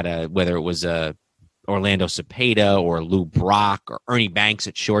then you had whether it was Orlando Cepeda or Lou Brock or Ernie Banks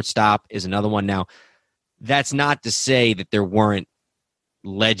at shortstop is another one. Now, that's not to say that there weren't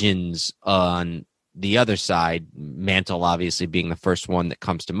legends on the other side, Mantle obviously being the first one that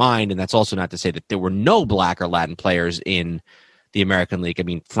comes to mind, and that's also not to say that there were no Black or Latin players in the American League. I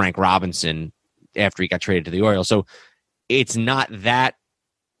mean, Frank Robinson, after he got traded to the Orioles. So it's not that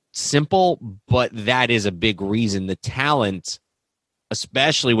simple, but that is a big reason. The talent,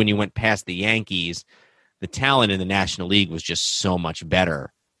 especially when you went past the Yankees, the talent in the National League was just so much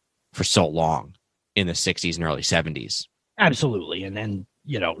better for so long in the 60s and early 70s. Absolutely. And then,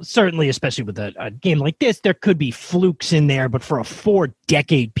 certainly, especially with a game like this, there could be flukes in there, but for a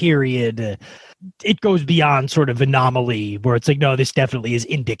 4-decade period, it goes beyond sort of anomaly where it's like, no, this definitely is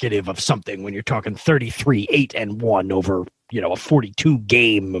indicative of something when you're talking 33-8-1 over, a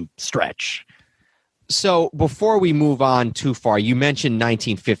 42-game stretch. So before we move on too far, you mentioned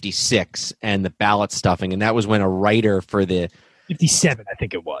 1956 and the ballot stuffing, and that was when a writer for the 57, I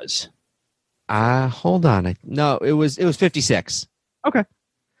think it was. Hold on. No, it was 56. Okay.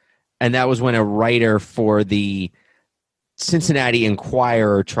 And that was when a writer for the Cincinnati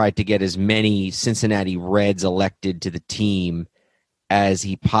Enquirer tried to get as many Cincinnati Reds elected to the team as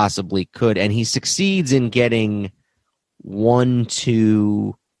he possibly could. And he succeeds in getting 5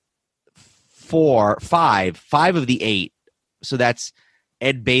 of the 8. So that's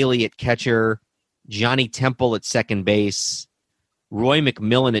Ed Bailey at catcher, Johnny Temple at second base, Roy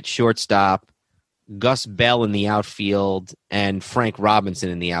McMillan at shortstop, Gus Bell in the outfield, and Frank Robinson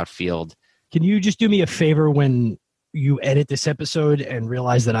in the outfield. Can you just do me a favor when you edit this episode and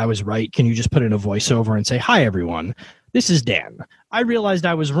realize that I was right? Can you just put in a voiceover and say, "Hi, everyone. This is Dan. I realized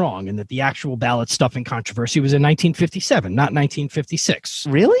I was wrong and that the actual ballot stuffing controversy was in 1957, not 1956.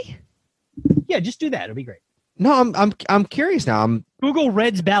 Really? Yeah, just do that. It'll be great. No, I'm curious now. Google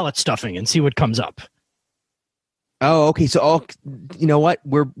Reds ballot stuffing and see what comes up. Oh, okay. So, you know what?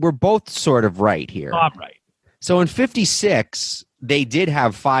 We're both sort of right here. Oh, I'm right. So in 56, they did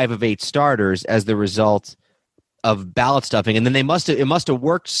have 5 of 8 starters as the result of ballot stuffing, and then it must have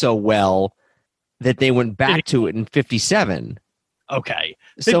worked so well that they went back to it in 57. Okay.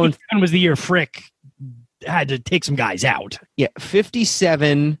 So 57 was the year Frick had to take some guys out. Yeah,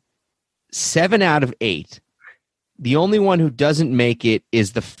 57, 7 out of 8. The only one who doesn't make it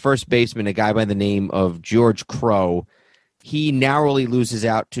is the first baseman, a guy by the name of George Crowe. He narrowly loses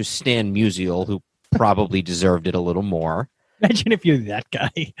out to Stan Musial, who probably deserved it a little more. Imagine if you're that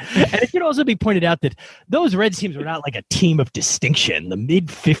guy. And it should also be pointed out that those Reds teams were not like a team of distinction. The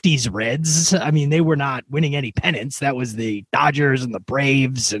mid-50s Reds, I mean, they were not winning any pennants. That was the Dodgers and the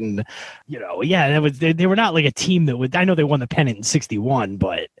Braves. And, they were not like a team that would – I know they won the pennant in 61,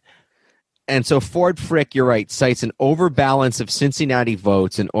 but – And so Ford Frick, you're right, cites an overbalance of Cincinnati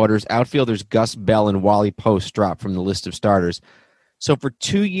votes and orders outfielders Gus Bell and Wally Post drop from the list of starters. So for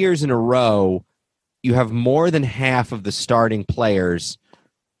 2 years in a row, you have more than half of the starting players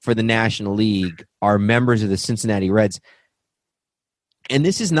for the National League are members of the Cincinnati Reds. And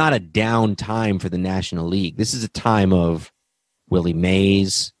this is not a down time for the National League. This is a time of Willie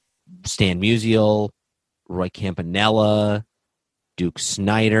Mays, Stan Musial, Roy Campanella, Duke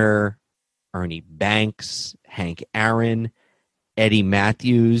Snider, Ernie Banks, Hank Aaron, Eddie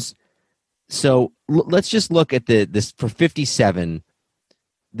Matthews. So let's just look at this for 57.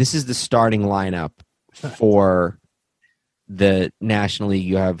 This is the starting lineup for the National League.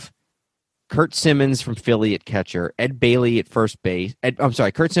 You have Kurt Simmons from Philly at catcher, Ed Bailey at first base.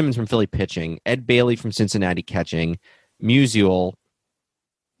 Kurt Simmons from Philly pitching, Ed Bailey from Cincinnati catching, Musial.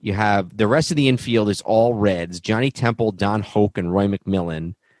 You have the rest of the infield is all Reds, Johnny Temple, Don Hoke, and Roy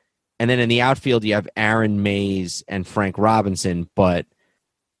McMillan. And then in the outfield, you have Aaron Mays and Frank Robinson, but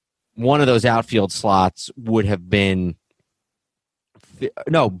one of those outfield slots would have been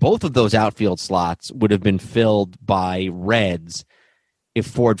both of those outfield slots would have been filled by Reds if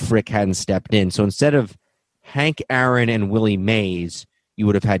Ford Frick hadn't stepped in. So instead of Hank Aaron and Willie Mays, you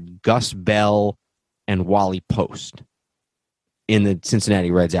would have had Gus Bell and Wally Post in the Cincinnati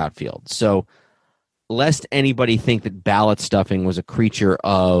Reds outfield. So lest anybody think that ballot stuffing was a creature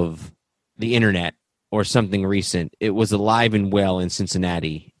of the internet or something recent, it was alive and well in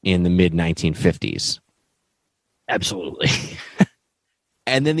Cincinnati in the mid-1950s. Absolutely.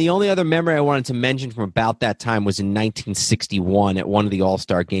 And then the only other memory I wanted to mention from about that time was in 1961 at one of the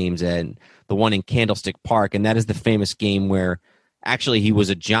All-Star games, and the one in Candlestick Park, and that is the famous game where actually he was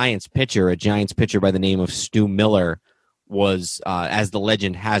a Giants pitcher by the name of Stu Miller was, as the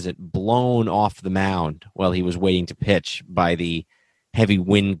legend has it, blown off the mound while he was waiting to pitch by the heavy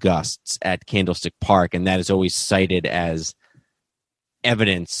wind gusts at Candlestick Park, and that is always cited as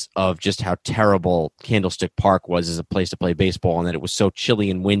evidence of just how terrible Candlestick Park was as a place to play baseball, and that it was so chilly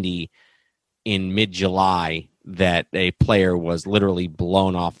and windy in mid-July that a player was literally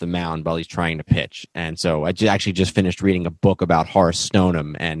blown off the mound while he's trying to pitch. And so I actually just finished reading a book about Horace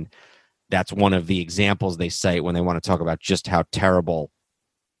Stoneham, and that's one of the examples they cite when they want to talk about just how terrible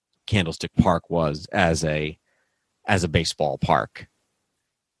Candlestick Park was as a baseball park.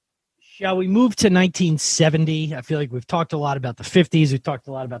 Shall we move to 1970? I feel like we've talked a lot about the 50s. We've talked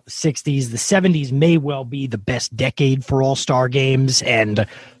a lot about the 60s. The 70s may well be the best decade for all-star games, and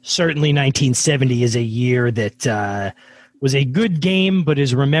certainly 1970 is a year that was a good game, but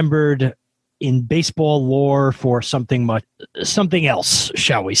is remembered in baseball lore for something else,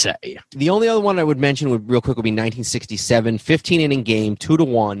 shall we say. The only other one I would mention real quick would be 1967, 15-inning game,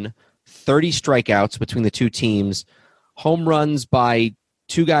 2-1, 30 strikeouts between the two teams, home runs by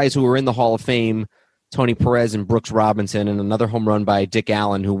two guys who were in the Hall of Fame, Tony Perez and Brooks Robinson, and another home run by Dick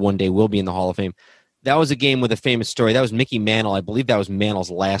Allen, who one day will be in the Hall of Fame. That was a game with a famous story. That was Mickey Mantle. I believe that was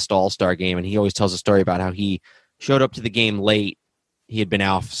Mantle's last All-Star game, and he always tells a story about how he showed up to the game late. He had been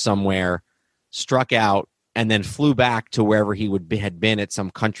off somewhere, struck out, and then flew back to wherever he had been at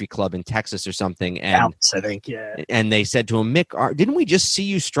some country club in Texas or something. And Alex, I think, yeah. And they said to him, Mick, didn't we just see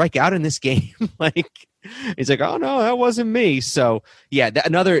you strike out in this game? He's like, oh, no, that wasn't me. So, yeah,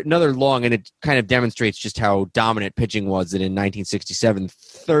 another long, and it kind of demonstrates just how dominant pitching was that in 1967,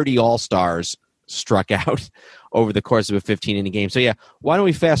 30 All-Stars struck out over the course of a 15-inning game. So, yeah, why don't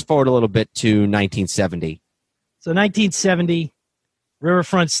we fast forward a little bit to 1970? So, 1970,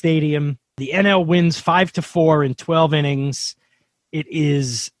 Riverfront Stadium. The NL wins 5-4 in 12 innings. It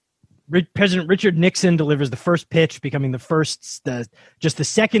is President Richard Nixon delivers the first pitch, becoming the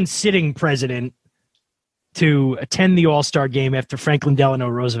second sitting president to attend the All-Star game after Franklin Delano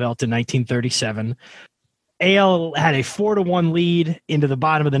Roosevelt in 1937. AL had a 4-1 lead into the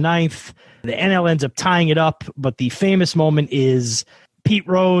bottom of the ninth. The NL ends up tying it up, but the famous moment is Pete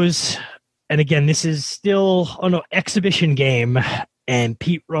Rose, and again, this is still an exhibition game, and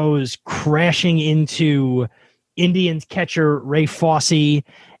Pete Rose crashing into Indians catcher Ray Fosse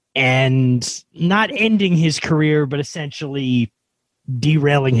and not ending his career, but essentially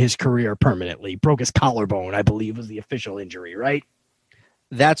derailing his career permanently. Broke his collarbone, I believe, was the official injury, right?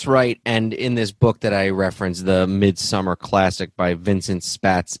 That's right. And in this book that I referenced, the Midsummer Classic by Vincent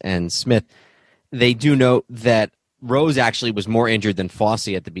Spatz and Smith, they do note that Rose actually was more injured than Fosse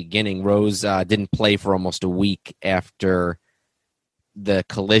at the beginning. Rose didn't play for almost a week after the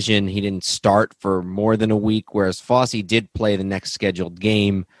collision. He didn't start for more than a week, whereas Fosse did play the next scheduled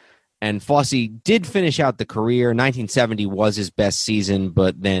game. And Fosse did finish out the career. 1970 was his best season,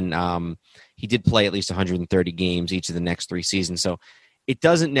 but then he did play at least 130 games each of the next 3 seasons. So it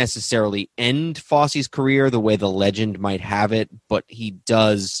doesn't necessarily end Fosse's career the way the legend might have it, but he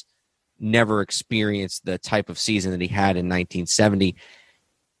does never experience the type of season that he had in 1970.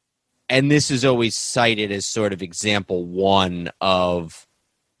 And this is always cited as sort of example one of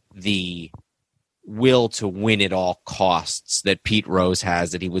the will to win at all costs that Pete Rose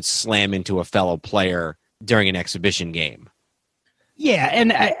has, that he would slam into a fellow player during an exhibition game. Yeah,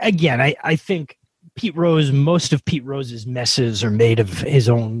 and I think most of Pete Rose's messes are made of his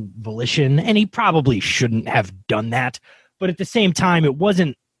own volition, and he probably shouldn't have done that. But at the same time, it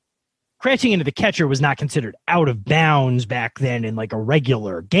wasn't crashing into the catcher was not considered out of bounds back then in like a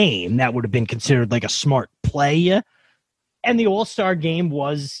regular game. That would have been considered like a smart play. And the All-Star game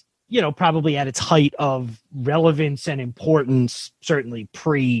was, probably at its height of relevance and importance, certainly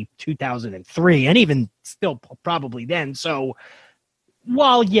pre-2003, and even still probably then. So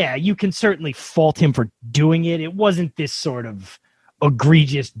while, yeah, you can certainly fault him for doing it, it wasn't this sort of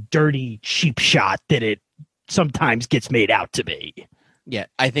egregious, dirty, cheap shot that it sometimes gets made out to be. Yeah,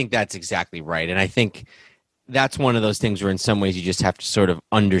 I think that's exactly right. And I think that's one of those things where in some ways you just have to sort of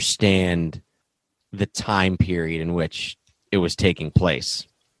understand the time period in which it was taking place.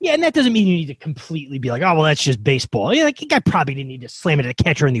 Yeah, and that doesn't mean you need to completely be like, oh, well, that's just baseball. Yeah, like, the guy probably didn't need to slam it at a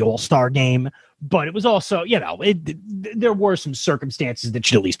catcher in the All-Star game, but it was also, there were some circumstances that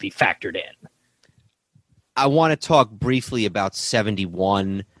should at least be factored in. I want to talk briefly about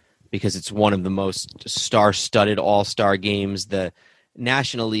 71 because it's one of the most star-studded all-star games. The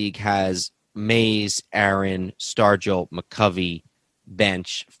National League has Mays, Aaron, Stargell, McCovey,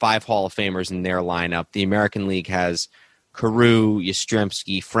 Bench, 5 Hall of Famers in their lineup. The American League has Carew,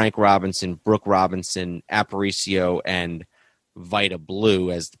 Yastrzemski, Frank Robinson, Brooke Robinson, Aparicio, and Vita Blue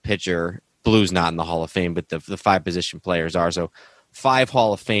as the pitcher. Blue's not in the Hall of Fame, but the 5 position players are. So 5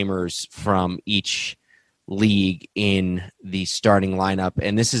 Hall of Famers from each league in the starting lineup.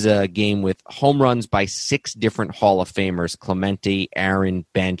 And this is a game with home runs by 6 different Hall of Famers: Clemente, Aaron,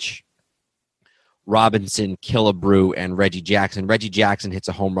 Bench, Robinson, Killebrew, and Reggie Jackson. Reggie Jackson hits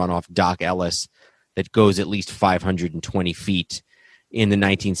a home run off Doc Ellis that goes at least 520 feet in the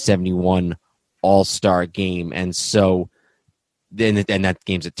 1971 All-Star game. And so then that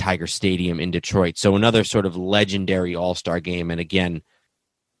game's at Tiger Stadium in Detroit. So another sort of legendary All-Star game. And again,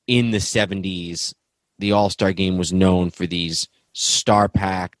 in the 70s, the All-Star game was known for these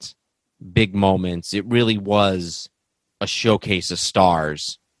star-packed, big moments. It really was a showcase of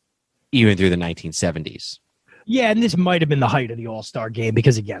stars, even through the 1970s. Yeah, and this might have been the height of the All-Star game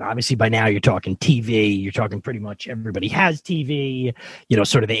because, again, obviously by now you're talking TV. You're talking pretty much everybody has TV,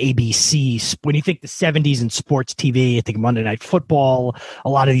 sort of the ABC. When you think the 70s and sports TV, I think Monday Night Football, a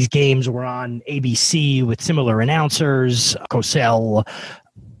lot of these games were on ABC with similar announcers, Cosell.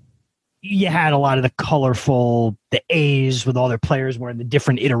 You had a lot of the colorful, the A's with all their players wearing the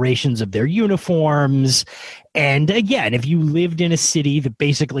different iterations of their uniforms. And again, if you lived in a city that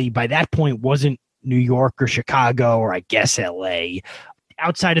basically by that point wasn't New York or Chicago or I guess LA,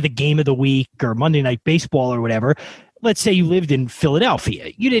 outside of the game of the week or Monday Night Baseball or whatever, let's say you lived in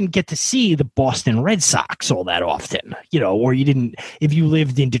Philadelphia, you didn't get to see the Boston Red Sox all that often, or you didn't, if you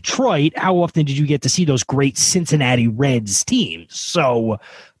lived in Detroit, how often did you get to see those great Cincinnati Reds teams? So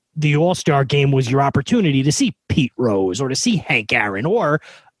the All-Star game was your opportunity to see Pete Rose or to see Hank Aaron, or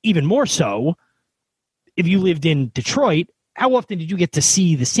even more so, if you lived in Detroit, how often did you get to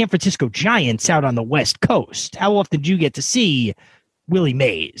see the San Francisco Giants out on the West Coast? How often did you get to see Willie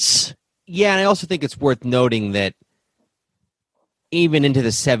Mays? Yeah, and I also think it's worth noting that even into the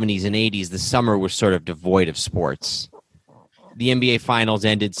 70s and 80s, the summer was sort of devoid of sports. The NBA Finals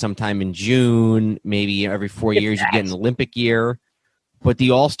ended sometime in June. Maybe every 4 years you get an Olympic year. But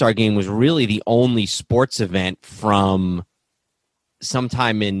the All-Star game was really the only sports event from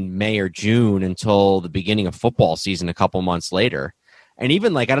sometime in May or June until the beginning of football season a couple months later. And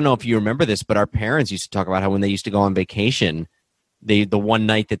even I don't know if you remember this, but our parents used to talk about how when they used to go on vacation, the one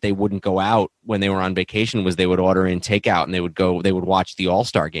night that they wouldn't go out when they were on vacation was they would order in takeout and they would watch the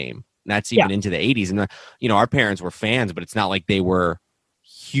All-Star game. And that's even into the 80s. And, our parents were fans, but it's not like they were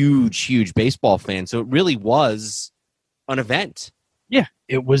huge baseball fans. So it really was an event. Yeah,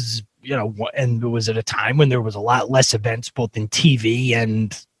 it was, and it was at a time when there was a lot less events, both in TV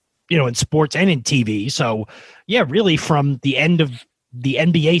and, in sports and in TV. So, yeah, really from the end of the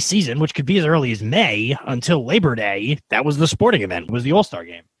NBA season, which could be as early as May until Labor Day, that was the sporting event, was the All-Star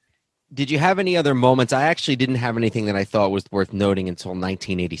game. Did you have any other moments? I actually didn't have anything that I thought was worth noting until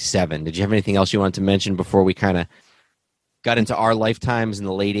 1987. Did you have anything else you wanted to mention before we kind of got into our lifetimes in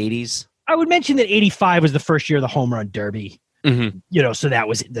the late 80s? I would mention that 85 was the first year of the Home Run Derby. Mm-hmm. So that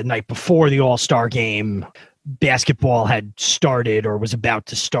was the night before the All-Star game. Basketball had started or was about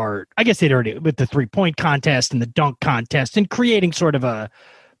to start. I guess they'd already with the 3-point contest and the dunk contest and creating sort of a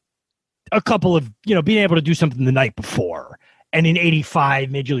couple of, being able to do something the night before. And in 85,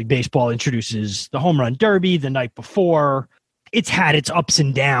 Major League Baseball introduces the Home Run Derby the night before. It's had its ups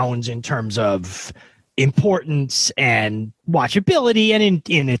and downs in terms of importance and watchability. And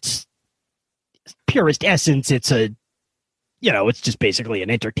in its purest essence, it's it's just basically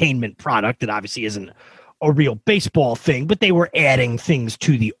an entertainment product that obviously isn't a real baseball thing, but they were adding things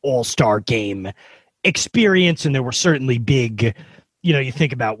to the All-Star game experience. And there were certainly big, you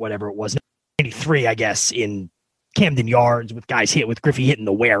think about whatever it was, 93, I guess, in Camden Yards with guys with Griffey hitting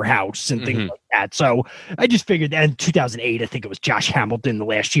the warehouse and things like that. So I just figured that in 2008, I think it was Josh Hamilton the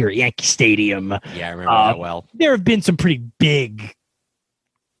last year at Yankee Stadium. Yeah, I remember that well. There have been some pretty big,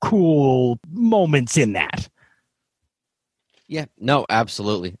 cool moments in that. Yeah, no,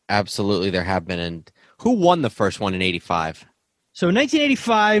 absolutely. Absolutely there have been. And who won the first one in 85? So in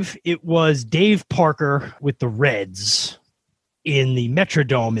 1985, it was Dave Parker with the Reds in the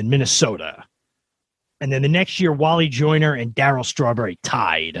Metrodome in Minnesota. And then the next year, Wally Joyner and Darryl Strawberry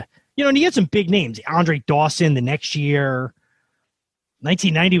tied. And he had some big names. Andre Dawson the next year.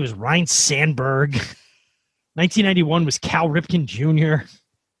 1990 was Ryne Sandberg. 1991 was Cal Ripken Jr.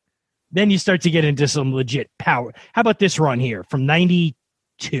 Then you start to get into some legit power. How about this run here from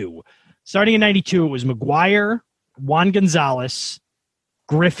 92? Starting in 92, it was McGuire, Juan Gonzalez,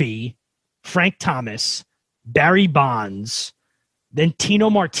 Griffey, Frank Thomas, Barry Bonds, then Tino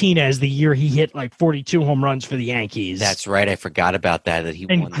Martinez the year he hit like 42 home runs for the Yankees. That's right. I forgot about that he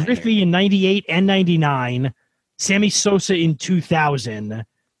and won Griffey that in 98 and 99, Sammy Sosa in 2000, and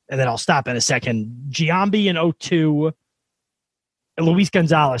then I'll stop in a second. Giambi in 02, and Luis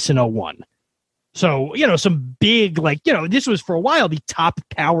Gonzalez in 01. So, some big, this was for a while the top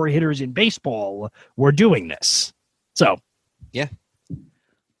power hitters in baseball were doing this. So, yeah.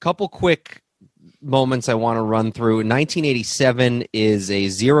 Couple quick moments I want to run through. 1987 is a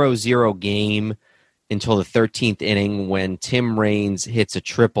 0-0 game until the 13th inning when Tim Raines hits a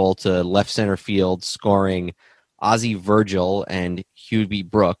triple to left center field, scoring Ozzie Virgil and Hubie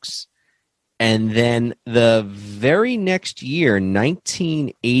Brooks. And then the very next year,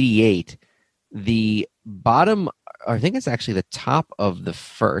 1988, the bottom, I think it's actually the top of the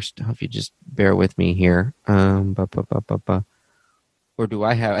first. If you just bear with me here. Or do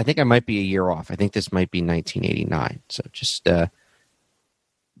I think I might be a year off. I think this might be 1989. So just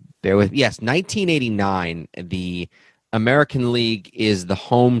bear with. Yes, 1989. The American League is the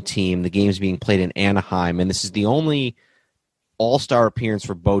home team. The game's being played in Anaheim, and this is the only all-star appearance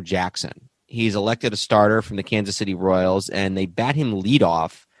for Bo Jackson. He's elected a starter from the Kansas City Royals, and they bat him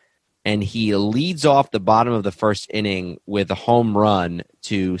leadoff, and he leads off the bottom of the first inning with a home run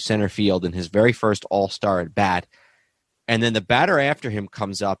to center field in his very first all-star at bat. And then the batter after him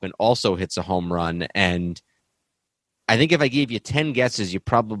comes up and also hits a home run. And I think if I gave you 10 guesses, you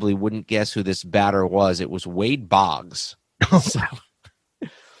probably wouldn't guess who this batter was. It was Wade Boggs. So,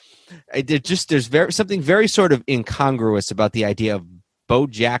 there's something very sort of incongruous about the idea of Bo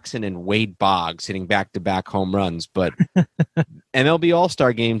Jackson and Wade Boggs hitting back-to-back home runs. But MLB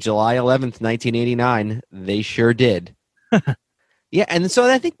All-Star Game, July 11th, 1989, they sure did. Yeah, and so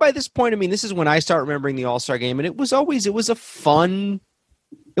I think by this point, this is when I start remembering the All-Star Game, and it was a fun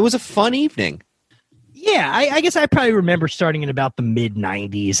evening. Yeah, I guess I probably remember starting in about the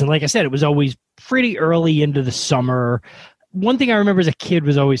mid-'90s, and like I said, it was always pretty early into the summer. One thing I remember as a kid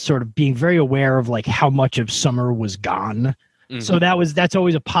was always sort of being very aware of like how much of summer was gone. Mm-hmm. So that's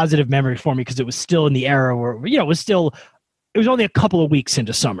always a positive memory for me because it was still in the era where it was only a couple of weeks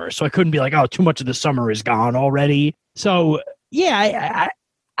into summer, so I couldn't be like, oh, too much of the summer is gone already. So. Yeah,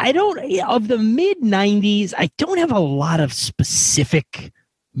 I don't, of the mid-'90s, I don't have a lot of specific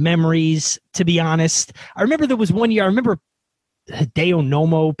memories, to be honest. I remember there was one year, I remember Hideo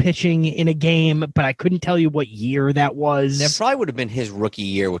Nomo pitching in a game, but I couldn't tell you what year that was. That probably would have been his rookie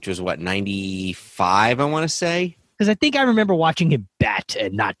year, which was, 95, I want to say? Because I think I remember watching him bat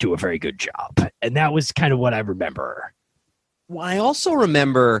and not do a very good job, and that was kind of what I remember. Well, I also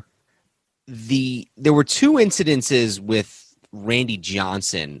remember there were two incidences with Randy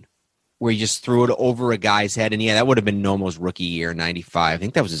Johnson where he just threw it over a guy's head. And yeah, that would have been Nomo's rookie year, 95. I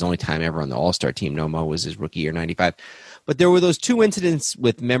think that was his only time ever on the All-Star team. Nomo was his rookie year, 95. But there were those two incidents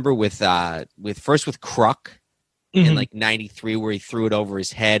with Kruk in 93 where he threw it over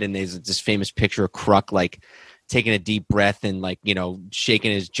his head. And there's this famous picture of Kruk like taking a deep breath and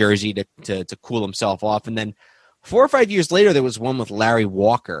shaking his jersey to cool himself off. And then 4 or 5 years later, there was one with Larry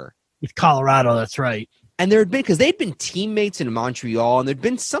Walker. With Colorado, that's right. And there had been, because they'd been teammates in Montreal, and there'd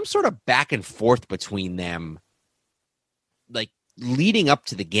been some sort of back and forth between them, like leading up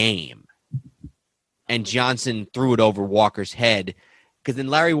to the game. And Johnson threw it over Walker's head, because then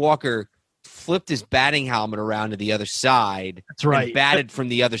Larry Walker flipped his batting helmet around to the other side. That's right. And batted from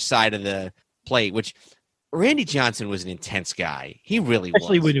the other side of the plate, which Randy Johnson was an intense guy. He really was.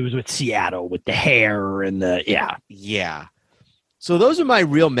 Especially when he was with Seattle, with the hair and the, yeah. Yeah. So those are my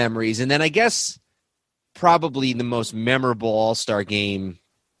real memories. And then I guess probably the most memorable All-Star game,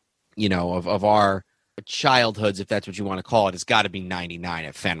 of our childhoods, if that's what you want to call it, has got to be 99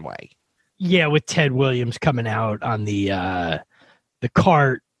 at Fenway. Yeah, with Ted Williams coming out on the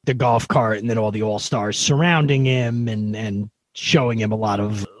cart, the golf cart, and then all the All-Stars surrounding him and showing him a lot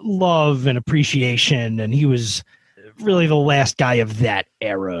of love and appreciation. And he was really the last guy of that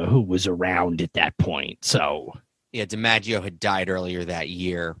era who was around at that point. So yeah, DiMaggio had died earlier that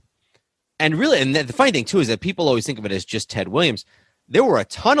year. And really, and the funny thing, too, is that people always think of it as just Ted Williams. There were a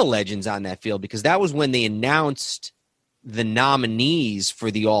ton of legends on that field because that was when they announced the nominees for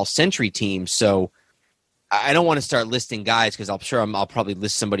the All-Century team. So I don't want to start listing guys because I'll probably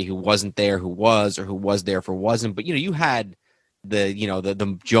list somebody who wasn't there who was, or who was there for wasn't. But, you had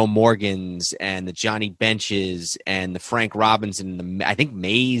the Joe Morgans and the Johnny Benches and the Frank Robinson, I think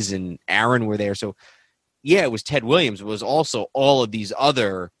Mays and Aaron were there. So, yeah, it was Ted Williams. It was also all of these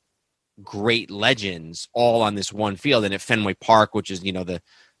other great legends all on this one field and at Fenway Park, which is, the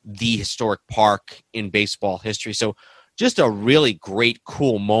the historic park in baseball history. So just a really great,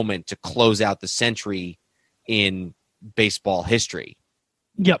 cool moment to close out the century in baseball history.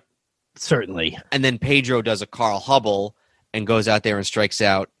 Yep, certainly. And then Pedro does a Carl Hubble and goes out there and strikes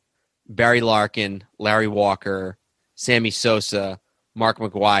out Barry Larkin, Larry Walker, Sammy Sosa, Mark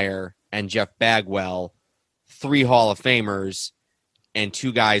McGwire, and Jeff Bagwell, 3 Hall of Famers, and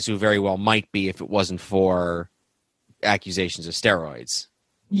 2 guys who very well might be if it wasn't for accusations of steroids.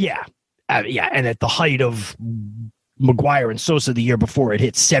 Yeah. And at the height of McGwire and Sosa the year before, it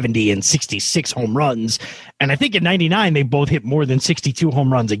hit 70 and 66 home runs. And I think in 99, they both hit more than 62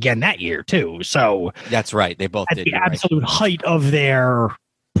 home runs again that year, too. So that's right. They both at did. The absolute height of their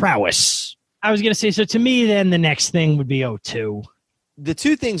prowess. I was going to say, so to me, then the next thing would be 02. The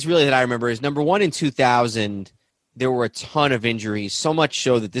 2 things really that I remember is, number one, in 2000, there were a ton of injuries, so much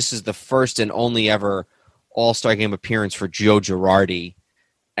so that this is the first and only ever All-Star Game appearance for Joe Girardi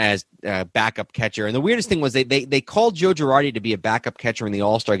as a backup catcher. And the weirdest thing was they called Joe Girardi to be a backup catcher in the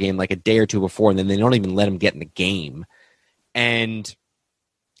All-Star Game like a day or 2 before, and then they don't even let him get in the game. And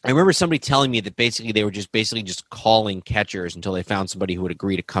I remember somebody telling me that basically they were just calling catchers until they found somebody who would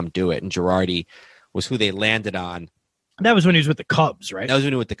agree to come do it, and Girardi was who they landed on. That was when he was with the Cubs, right? That was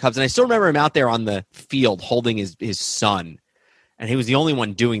when he was with the Cubs. And I still remember him out there on the field holding his son. And he was the only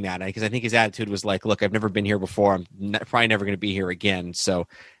one doing that because I think his attitude was like, look, I've never been here before. I'm probably never going to be here again. So,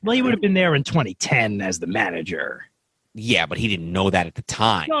 well, he would have been there in 2010 as the manager. Yeah, but he didn't know that at the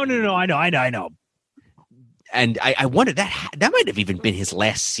time. No. I know. And I wondered, that might have even been his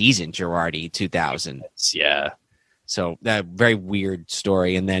last season, Girardi, 2000. Yeah. So that very weird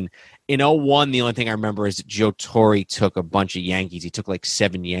story. And then in 01, the only thing I remember is that Joe Torre took a bunch of Yankees. He took like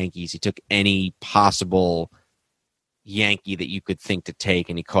 7 Yankees. He took any possible Yankee that you could think to take,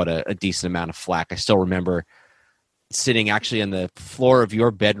 and he caught a decent amount of flack. I still remember sitting actually on the floor of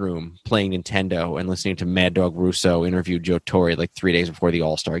your bedroom playing Nintendo and listening to Mad Dog Russo interview Joe Torre like 3 days before the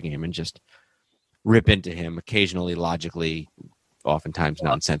All-Star Game and just rip into him, occasionally logically, oftentimes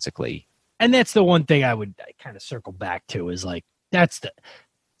nonsensically. And that's the one thing I would kind of circle back to is like,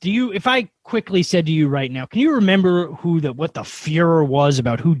 if I quickly said to you right now, can you remember what the furor was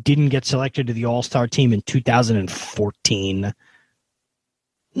about who didn't get selected to the All-Star team in 2014?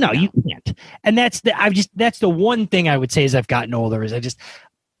 No, you can't. And that's the one thing I would say as I've gotten older is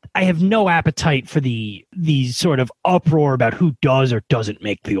I have no appetite for the sort of uproar about who does or doesn't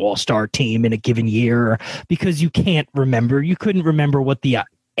make the All-Star team in a given year, because you can't remember. You couldn't remember what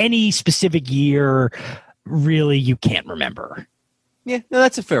any specific year, really, you can't remember. Yeah, no,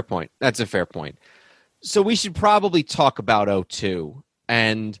 that's a fair point. So we should probably talk about 02.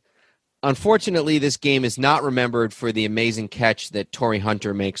 And unfortunately, this game is not remembered for the amazing catch that Torrey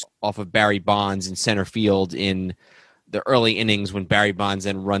Hunter makes off of Barry Bonds in center field in the early innings when Barry Bonds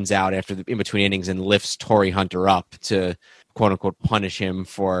then runs out in between innings and lifts Torrey Hunter up to quote-unquote punish him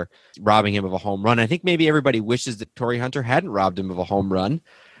for robbing him of a home run. I think maybe everybody wishes that Torrey Hunter hadn't robbed him of a home run,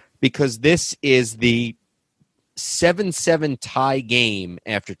 because this is the 7-7 tie game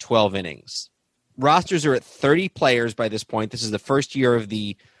after 12 innings. Rosters are at 30 players by this point. This is the first year of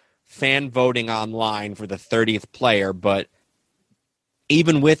the fan voting online for the 30th player, but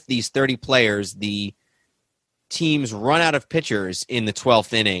even with these 30 players, the teams run out of pitchers in the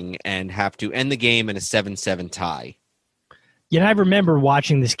 12th inning and have to end the game in a 7-7 tie. Yeah, I remember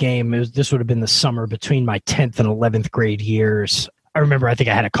watching this game. This would have been the summer between my 10th and 11th grade years. I remember I think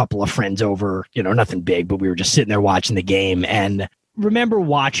I had a couple of friends over, nothing big, but we were just sitting there watching the game, and remember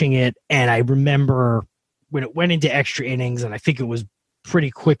watching it. And I remember when it went into extra innings, and I think it was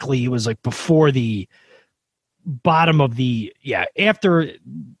pretty quickly, it was like before the bottom of after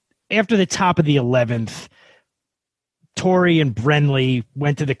the top of the 11th, Torrey and Brenly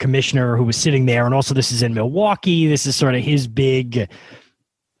went to the commissioner who was sitting there. And also this is in Milwaukee. This is sort of his big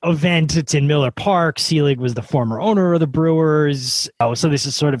event. It's in Miller Park. Selig was the former owner of the Brewers. So this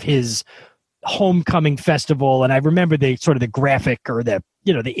is sort of his homecoming festival. And I remember the graphic or the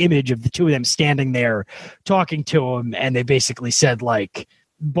image of the two of them standing there talking to him. And they basically said, like,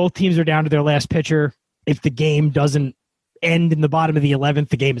 both teams are down to their last pitcher. If the game doesn't end in the bottom of the 11th,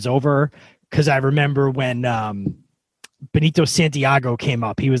 the game is over. Because I remember when Benito Santiago came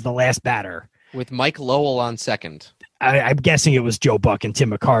up, he was the last batter. With Mike Lowell on second. I'm guessing it was Joe Buck and Tim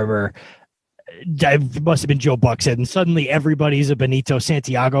McCarver. It must have been Joe Buck said, and suddenly everybody's a Benito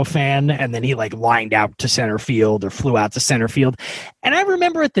Santiago fan, and then he lined out to center field or flew out to center field. And I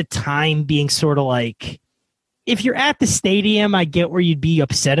remember at the time being sort of like, if you're at the stadium, I get where you'd be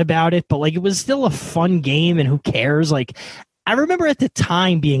upset about it, but it was still a fun game, and who cares? I I remember at the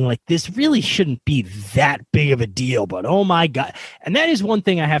time being like, this really shouldn't be that big of a deal, but oh my God. And that is one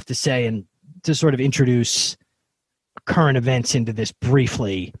thing I have to say, and to sort of introduce current events into this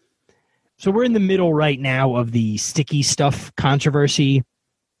briefly. So we're in the middle right now of the sticky stuff controversy.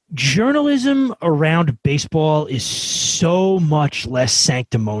 Journalism around baseball is so much less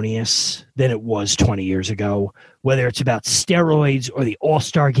sanctimonious than it was 20 years ago, whether it's about steroids or the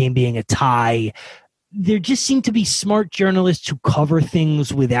All-Star game being a tie. There just seem to be smart journalists who cover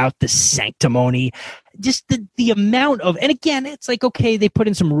things without the sanctimony. Just the amount of, and again, it's like, okay, they put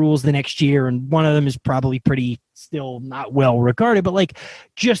in some rules the next year, and one of them is probably pretty still not well regarded, but like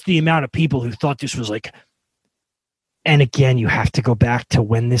just the amount of people who thought this was like, and again, you have to go back to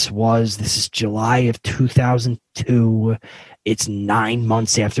when this was. This is July of 2002. It's 9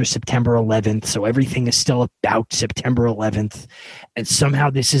 months after September 11th, so everything is still about September 11th. And somehow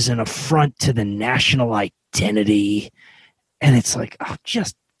this is an affront to the national identity. And it's like, oh,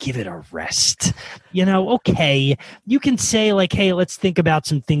 just give it a rest. You know, okay, you can say like, hey, let's think about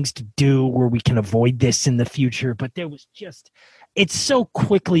some things to do where we can avoid this in the future. But there was just... it's so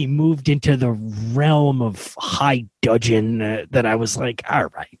quickly moved into the realm of high dudgeon that I was like, all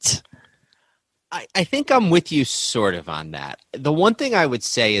right. I think I'm with you sort of on that. The one thing I would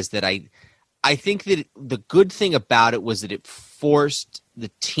say is that I think that the good thing about it was that it forced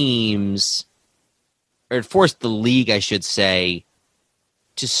the teams, or it forced the league, I should say,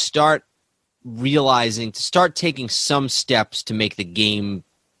 to start realizing, to start taking some steps to make the game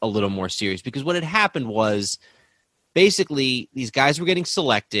a little more serious. Because what had happened was, basically, these guys were getting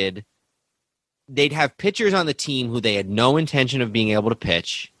selected. They'd have pitchers on the team who they had no intention of being able to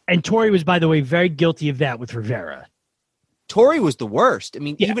pitch. And Torrey was, by the way, very guilty of that with Rivera. Torrey was the worst. I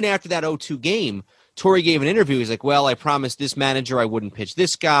mean, even after that 0-2 game, Torrey gave an interview. He's like, well, I promised this manager I wouldn't pitch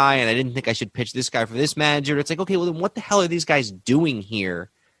this guy, and I didn't think I should pitch this guy for this manager. It's like, okay, well, then what the hell are these guys doing here?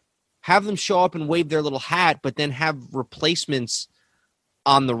 Have them show up and wave their little hat, but then have replacements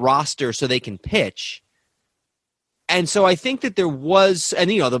on the roster so they can pitch. And so I think that there was, and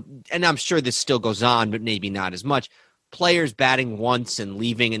and I'm sure this still goes on, but maybe not as much, players batting once and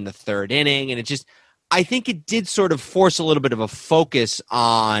leaving in the third inning. And it just, I think it did sort of force a little bit of a focus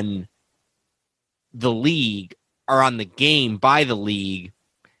on the league, or on the game by the league.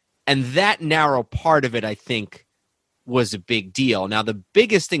 And that narrow part of it, I think, was a big deal. Now, the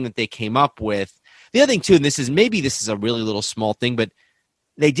biggest thing that they came up with, the other thing too, and this is a really little small thing, but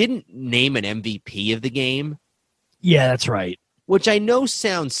they didn't name an MVP of the game. Yeah, that's right. Which I know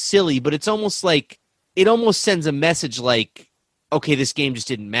sounds silly, but it's almost like, it almost sends a message like, okay, this game just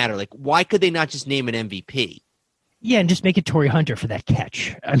didn't matter. Like, why could they not just name an MVP? Yeah, and just make it Torrey Hunter for that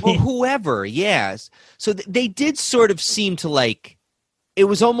catch. I mean, or whoever, yes. So they did sort of seem to like, it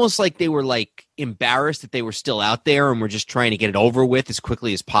was almost like they were like embarrassed that they were still out there and were just trying to get it over with as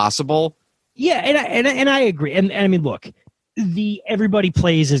quickly as possible. Yeah, and I agree. And I mean, look, the everybody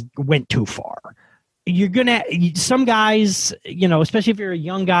plays went too far. You're gonna, some guys, especially if you're a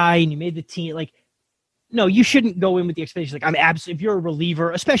young guy and you made the team, like, no, you shouldn't go in with the expectation. Like, I'm absolutely, if you're a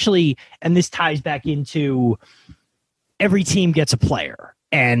reliever, especially, and this ties back into every team gets a player.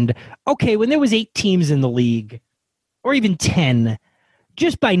 And okay, when there was 8 teams in the league, or even 10,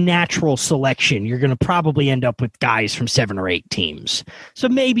 just by natural selection, you're going to probably end up with guys from 7 or 8 teams. So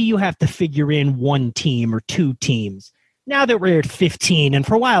maybe you have to figure in 1 team or 2 teams. Now that we're at 15, and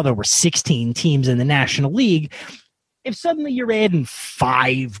for a while there were 16 teams in the National League, if suddenly you're adding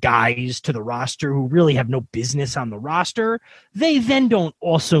 5 guys to the roster who really have no business on the roster, they then don't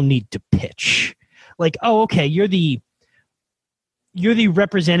also need to pitch. Like, oh, okay, you're the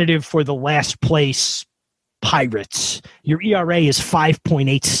representative for the last place Pirates. Your ERA is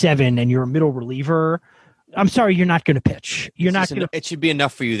 5.87 and you're a middle reliever. I'm sorry, you're not going to pitch. It should be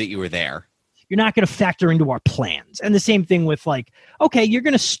enough for you that you were there. You're not going to factor into our plans. And the same thing with like, okay, you're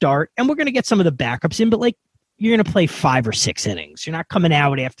going to start and we're going to get some of the backups in, but like, you're going to play 5 or 6 innings. You're not coming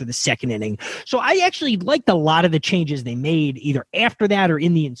out after the second inning. So I actually liked a lot of the changes they made either after that or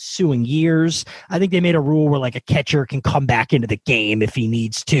in the ensuing years. I think they made a rule where like a catcher can come back into the game if he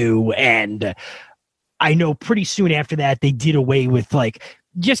needs to. And I know pretty soon after that, they did away with like,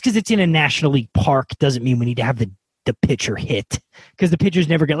 just because it's in a National League park doesn't mean we need to have the pitcher hit, because the pitcher's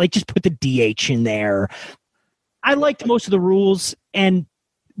never going to, like, just put the DH in there. I liked most of the rules, and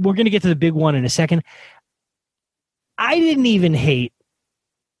we're going to get to the big one in a second. I didn't even hate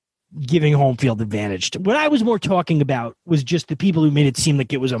giving home field advantage. What I was more talking about was just the people who made it seem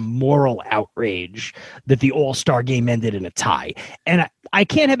like it was a moral outrage that the All-Star game ended in a tie. And I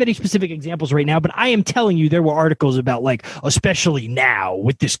can't have any specific examples right now, but I am telling you there were articles about, like, especially now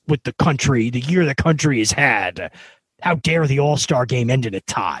with the country, the year the country has had. how dare the All-Star game end in a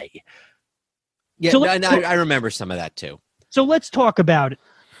tie? Yeah, So I remember some of that too. So let's talk about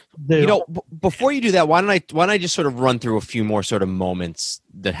the. Before you do that, why don't I just sort of run through a few more sort of moments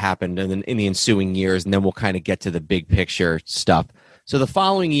that happened in the ensuing years, and then we'll kind of get to the big picture stuff. So the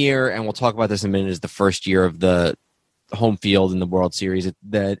following year, and we'll talk about this in a minute, is the first year of the home field in the World Series.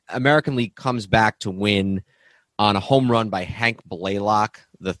 The American League comes back to win on a home run by Hank Blaylock,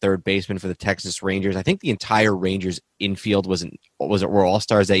 the third baseman for the Texas Rangers. I think the entire Rangers infield were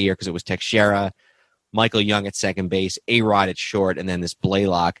all-stars that year because it was Teixeira, Michael Young at second base, A-Rod at short, and then this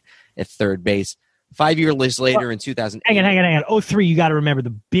Blaylock at third base. 5 years later in 2000. Hang on. 2003, you got to remember the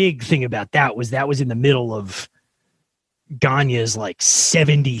big thing about that was in the middle of Gagne's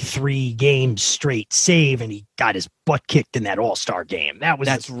 73 games straight save, and he got his butt kicked in that All-Star game.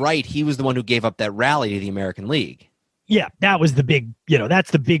 That's right. He was the one who gave up that rally to the American League. Yeah, that was the big,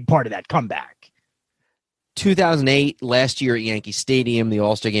 that's the big part of that comeback. 2008, last year at Yankee Stadium, the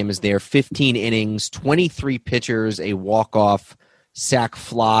All-Star game is there. 15 innings, 23 pitchers, a walk-off sac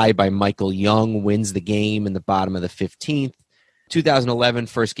fly by Michael Young wins the game in the bottom of the 15th. 2011,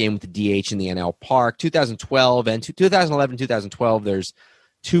 first game with the DH in the NL Park. 2012 and 2012, there's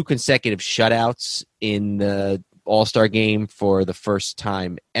 2 consecutive shutouts in the All-Star game for the first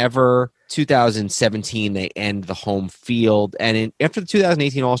time ever. 2017, they end the home field. And after the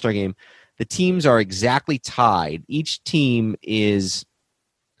 2018 All-Star game, the teams are exactly tied. Each team is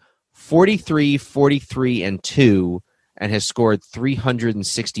 43, 43, and 2 and has scored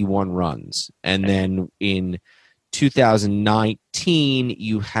 361 runs. And then in 2019,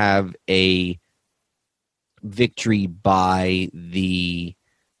 you have a victory by the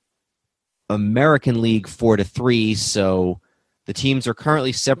American League 4-3. So the teams are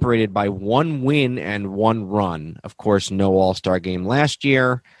currently separated by 1 win and 1 run. Of course, no All-Star game last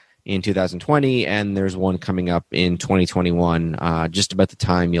year in 2020, and there's one coming up in 2021, just about the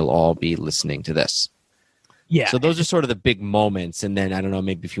time you'll all be listening to this. Yeah. So those are sort of the big moments, and then I don't know,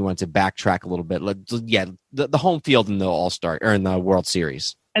 maybe if you want to backtrack a little bit, the home field in the All-Star or in the World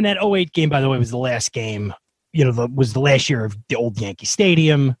Series. And that 2008 game, by the way, was the last game. Was the last year of the old Yankee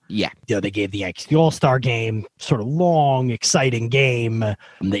Stadium. Yeah. They gave the Yankees the All-Star game, sort of long, exciting game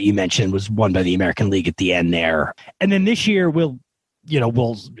that you mentioned was won by the American League at the end there. And then this year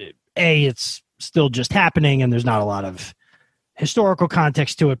it's still just happening and there's not a lot of historical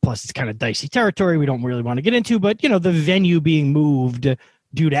context to it. Plus it's kind of dicey territory we don't really want to get into, but the venue being moved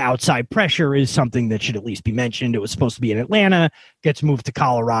due to outside pressure is something that should at least be mentioned. It was supposed to be in Atlanta, gets moved to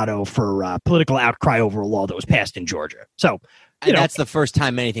Colorado for political outcry over a law that was passed in Georgia. So, that's the first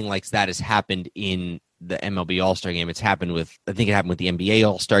time anything like that has happened in the MLB All-Star game. It happened with the NBA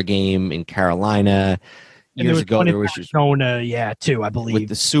All-Star game in Carolina years ago. There was Arizona, too, I believe. With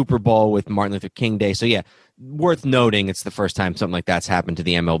the Super Bowl with Martin Luther King Day. So, yeah, worth noting it's the first time something like that's happened to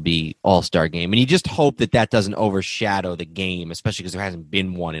the MLB All-Star game. And you just hope that doesn't overshadow the game, especially because there hasn't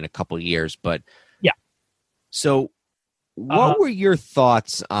been one in a couple of years. But, yeah. So, what were your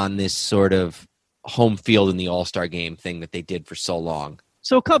thoughts on this sort of home field in the All-Star game thing that they did for so long?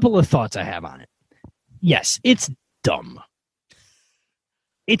 So, a couple of thoughts I have on it. Yes, it's dumb.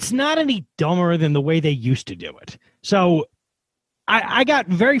 It's not any dumber than the way they used to do it. So I got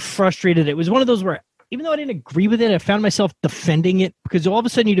very frustrated. It was one of those where, even though I didn't agree with it, I found myself defending it because all of a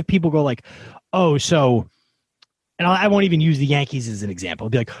sudden you'd have people go like, oh, so, and I won't even use the Yankees as an example.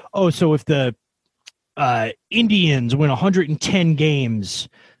 It'd be like, oh, so if the Indians win 110 games,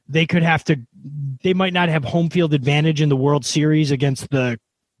 they might not have home field advantage in the World Series against the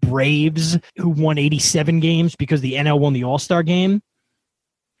Braves, who won 87 games because the NL won the All-Star game.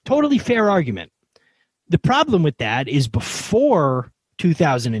 Totally fair argument. The problem with that is before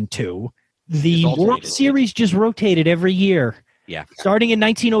 2002, the World Series just rotated every year. Yeah. Starting in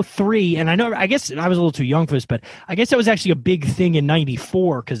 1903, and I guess I was a little too young for this, but I guess that was actually a big thing in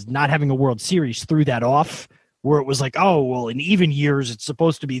 94 because not having a World Series threw that off, where it was like, oh, well, in even years it's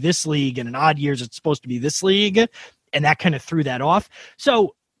supposed to be this league, and in odd years it's supposed to be this league, and that kind of threw that off.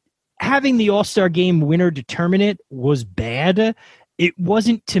 So having the All-Star Game winner determine it was bad. It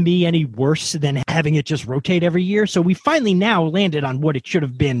wasn't, to me, any worse than having it just rotate every year. So we finally now landed on what it should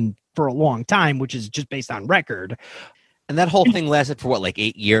have been for a long time, which is just based on record. And that whole thing lasted for,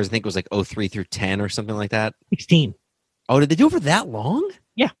 8 years? I think it was 03 through 10 or something like that? 16. Oh, did they do it for that long?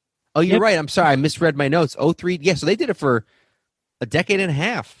 Yeah. Oh, you're right. I'm sorry. I misread my notes. 03. Yeah, so they did it for a decade and a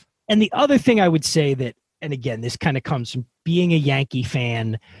half. And the other thing I would say that, and again, this kind of comes from being a Yankee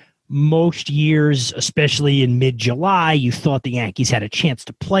fan, most years, especially in mid-July, you thought the Yankees had a chance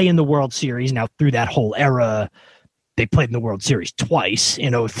to play in the World Series. Now, through that whole era, they played in the World Series twice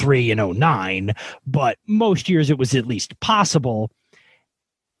in 03 and 09, but most years it was at least possible.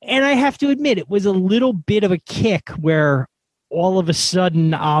 And I have to admit, it was a little bit of a kick where all of a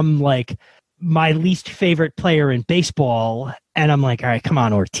sudden I'm like my least favorite player in baseball. And I'm like, all right, come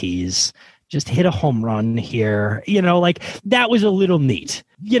on, Ortiz, just hit a home run here. Like that was a little neat,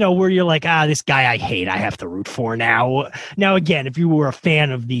 where you're like, this guy I hate, I have to root for now. Now, again, if you were a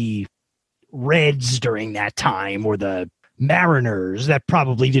fan of the Reds during that time or the Mariners, that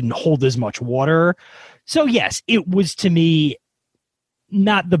probably didn't hold as much water. So yes, it was to me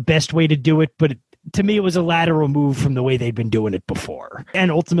not the best way to do it, but to me it was a lateral move from the way they'd been doing it before. And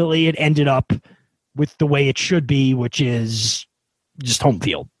ultimately it ended up with the way it should be, which is just home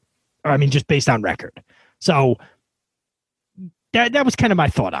field. I mean, just based on record. So that was kind of my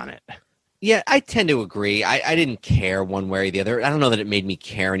thought on it. Yeah, I tend to agree. I didn't care one way or the other. I don't know that it made me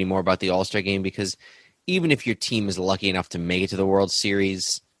care anymore about the All-Star game because even if your team is lucky enough to make it to the World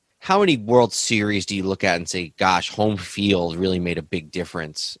Series, how many World Series do you look at and say, gosh, home field really made a big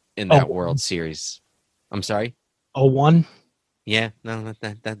difference in that World Series? I'm sorry? 01? Yeah, no,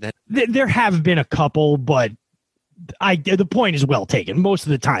 that. There have been a couple, but the point is well taken. Most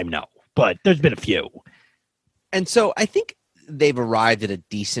of the time, no, but there's been a few. And so I think they've arrived at a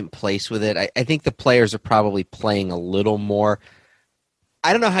decent place with it. I think the players are probably playing a little more.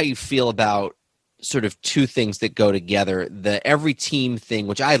 I don't know how you feel about sort of two things that go together. The every team thing,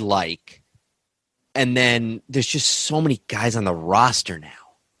 which I like, and then there's just so many guys on the roster now.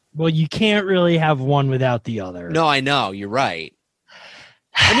 Well, you can't really have one without the other. No, I know. You're right.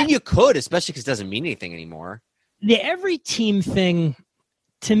 I mean, you could, especially because it doesn't mean anything anymore. The every team thing,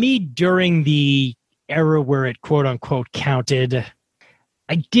 to me, during the era where it quote unquote counted,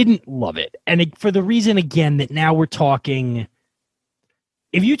 I didn't love it. And for the reason, again, that now we're talking,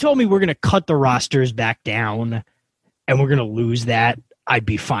 if you told me we're going to cut the rosters back down and we're going to lose that, I'd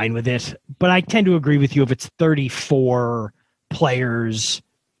be fine with it. But I tend to agree with you. If it's 34 players,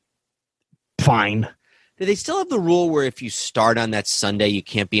 fine. Do they still have the rule where if you start on that Sunday, you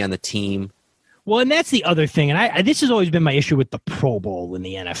can't be on the team? Well, and that's the other thing. And this has always been my issue with the Pro Bowl in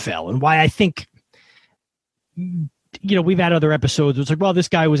the NFL and why I think, we've had other episodes. It's like, well, this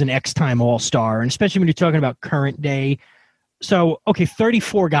guy was an X-time All-Star, and especially when you're talking about current day. So, okay,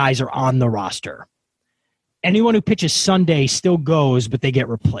 34 guys are on the roster. Anyone who pitches Sunday still goes, but they get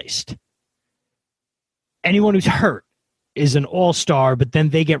replaced. Anyone who's hurt is an All-Star, but then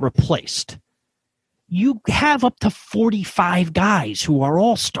they get replaced. You have up to 45 guys who are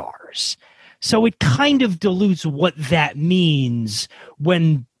All-Stars. So it kind of dilutes what that means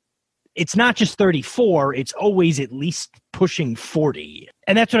when it's not just 34, it's always at least pushing 40.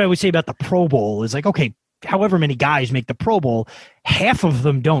 And that's what I would say about the Pro Bowl is like, okay, however many guys make the Pro Bowl, half of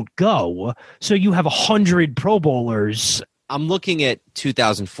them don't go. So you have 100 Pro Bowlers. I'm looking at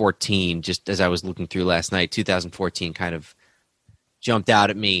 2014, just as I was looking through last night. 2014 kind of jumped out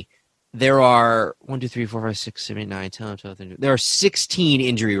at me. There are 1, 2, 3, 4, 5, 6, 7, 8, 9, 10, 11, 12, 13. There are 16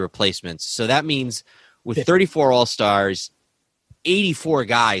 injury replacements. So that means with 34 All-Stars, 84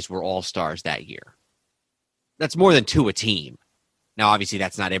 guys were All-Stars that year. That's more than 2 a team. Now, obviously,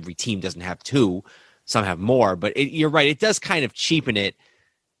 that's not every team doesn't have 2. Some have more. But you're right. It does kind of cheapen it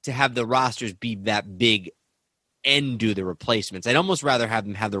to have the rosters be that big and do the replacements. I'd almost rather have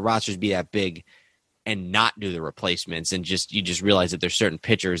them have the rosters be that big and not do the replacements, and you just realize that there's certain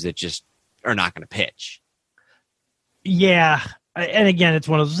pitchers that just are not going to pitch. Yeah. And again, it's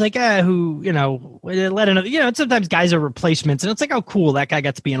one of those like, who, let another, sometimes guys are replacements and it's like, oh, cool. That guy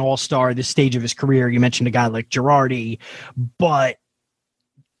got to be an all-star at this stage of his career. You mentioned a guy like Girardi, but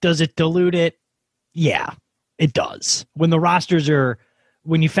does it dilute it? Yeah, it does. When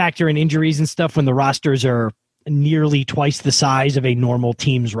you factor in injuries and stuff, when the rosters are nearly twice the size of a normal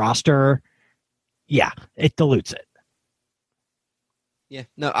team's roster, yeah, it dilutes it. Yeah,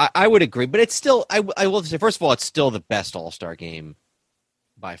 no, I would agree, but it's still, I will say, first of all, it's still the best All-Star game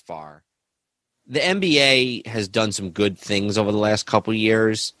by far. The NBA has done some good things over the last couple of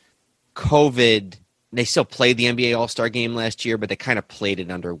years. COVID, they still played the NBA All-Star game last year, but they kind of played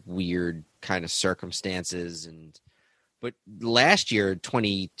it under weird kind of circumstances. But last year,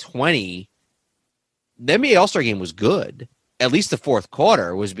 2020, the NBA All-Star game was good. At least the fourth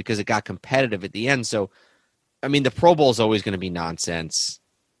quarter was because it got competitive at the end. So, I mean, the Pro Bowl is always going to be nonsense.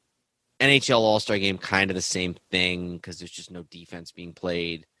 NHL All-Star Game, kind of the same thing because there's just no defense being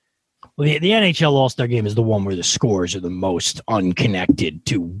played. Well, the NHL All-Star Game is the one where the scores are the most unconnected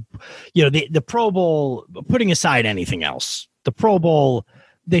to, the Pro Bowl, putting aside anything else, the Pro Bowl,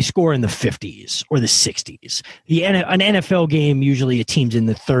 they score in the 50s or the 60s. An NFL game, usually a team's in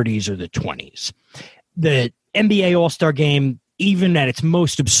the 30s or the 20s. The NBA All-Star game, even at its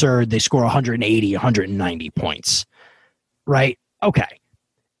most absurd, they score 180, 190 points, right? Okay.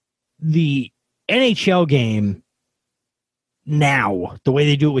 The NHL game now, the way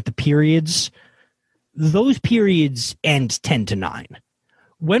they do it with the periods, those periods end 10-9.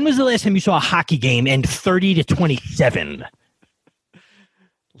 When was the last time you saw a hockey game end 30-27?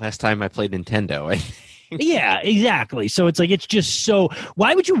 Last time I played Nintendo. Yeah, exactly. So it's like, it's just so,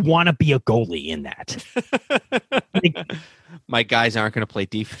 why would you want to be a goalie in that? Like, my guys aren't going to play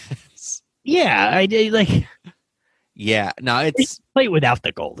defense. Yeah, I like. Yeah, no, it's play without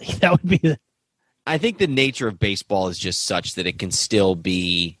the goalie. That would be the. I think the nature of baseball is just such that it can still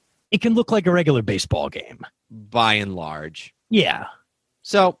be. It can look like a regular baseball game, by and large. Yeah.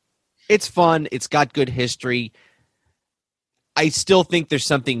 So it's fun. It's got good history. I still think there's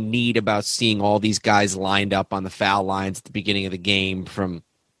something neat about seeing all these guys lined up on the foul lines at the beginning of the game from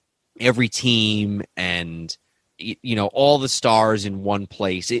every team, and all the stars in one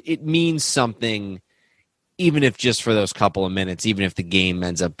place. It means something, even if just for those couple of minutes, even if the game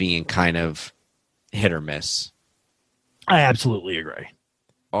ends up being kind of hit or miss. I absolutely agree.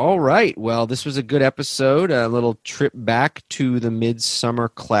 All right. Well, this was a good episode, a little trip back to the Midsummer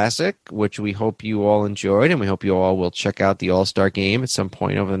Classic, which we hope you all enjoyed, and we hope you all will check out the All-Star Game at some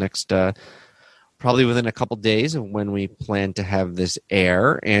point over the next, probably within a couple days of when we plan to have this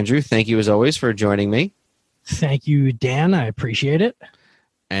air. Andrew, thank you as always for joining me. Thank you, Dan. I appreciate it.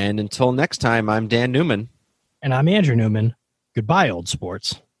 And until next time, I'm Dan Newman. And I'm Andrew Newman. Goodbye, old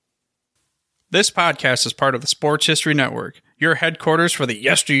sports. This podcast is part of the Sports History Network, your headquarters for the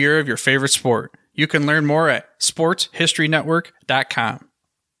yesteryear of your favorite sport. You can learn more at sportshistorynetwork.com.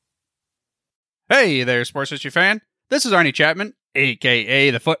 Hey there, sports history fan. This is Arnie Chapman,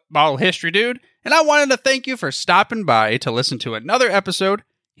 a.k.a. the Football History Dude, and I wanted to thank you for stopping by to listen to another episode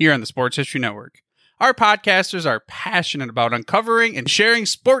here on the Sports History Network. Our podcasters are passionate about uncovering and sharing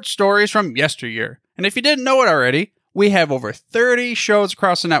sports stories from yesteryear. And if you didn't know it already, we have over 30 shows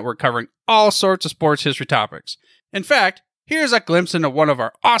across the network covering all sorts of sports history topics. In fact, here's a glimpse into one of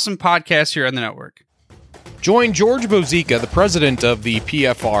our awesome podcasts here on the network. Join George Bozica, the president of the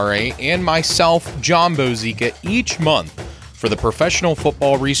PFRA, and myself, John Bozica, each month for the Professional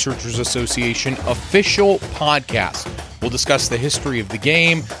Football Researchers Association official podcast. We'll discuss the history of the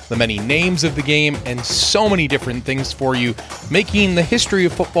game, the many names of the game, and so many different things for you, making the history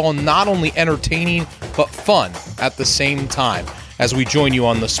of football not only entertaining, but fun at the same time, as we join you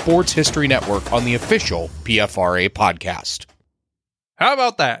on the Sports History Network on the official PFRA podcast. How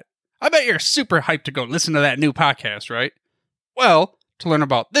about that? I bet you're super hyped to go listen to that new podcast, right? Well, to learn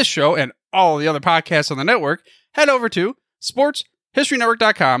about this show and all the other podcasts on the network, head over to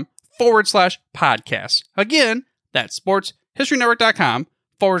sportshistorynetwork.com/podcasts. Again, that's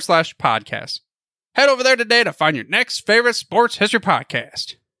sportshistorynetwork.com/podcasts. Head over there today to find your next favorite sports history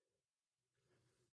podcast.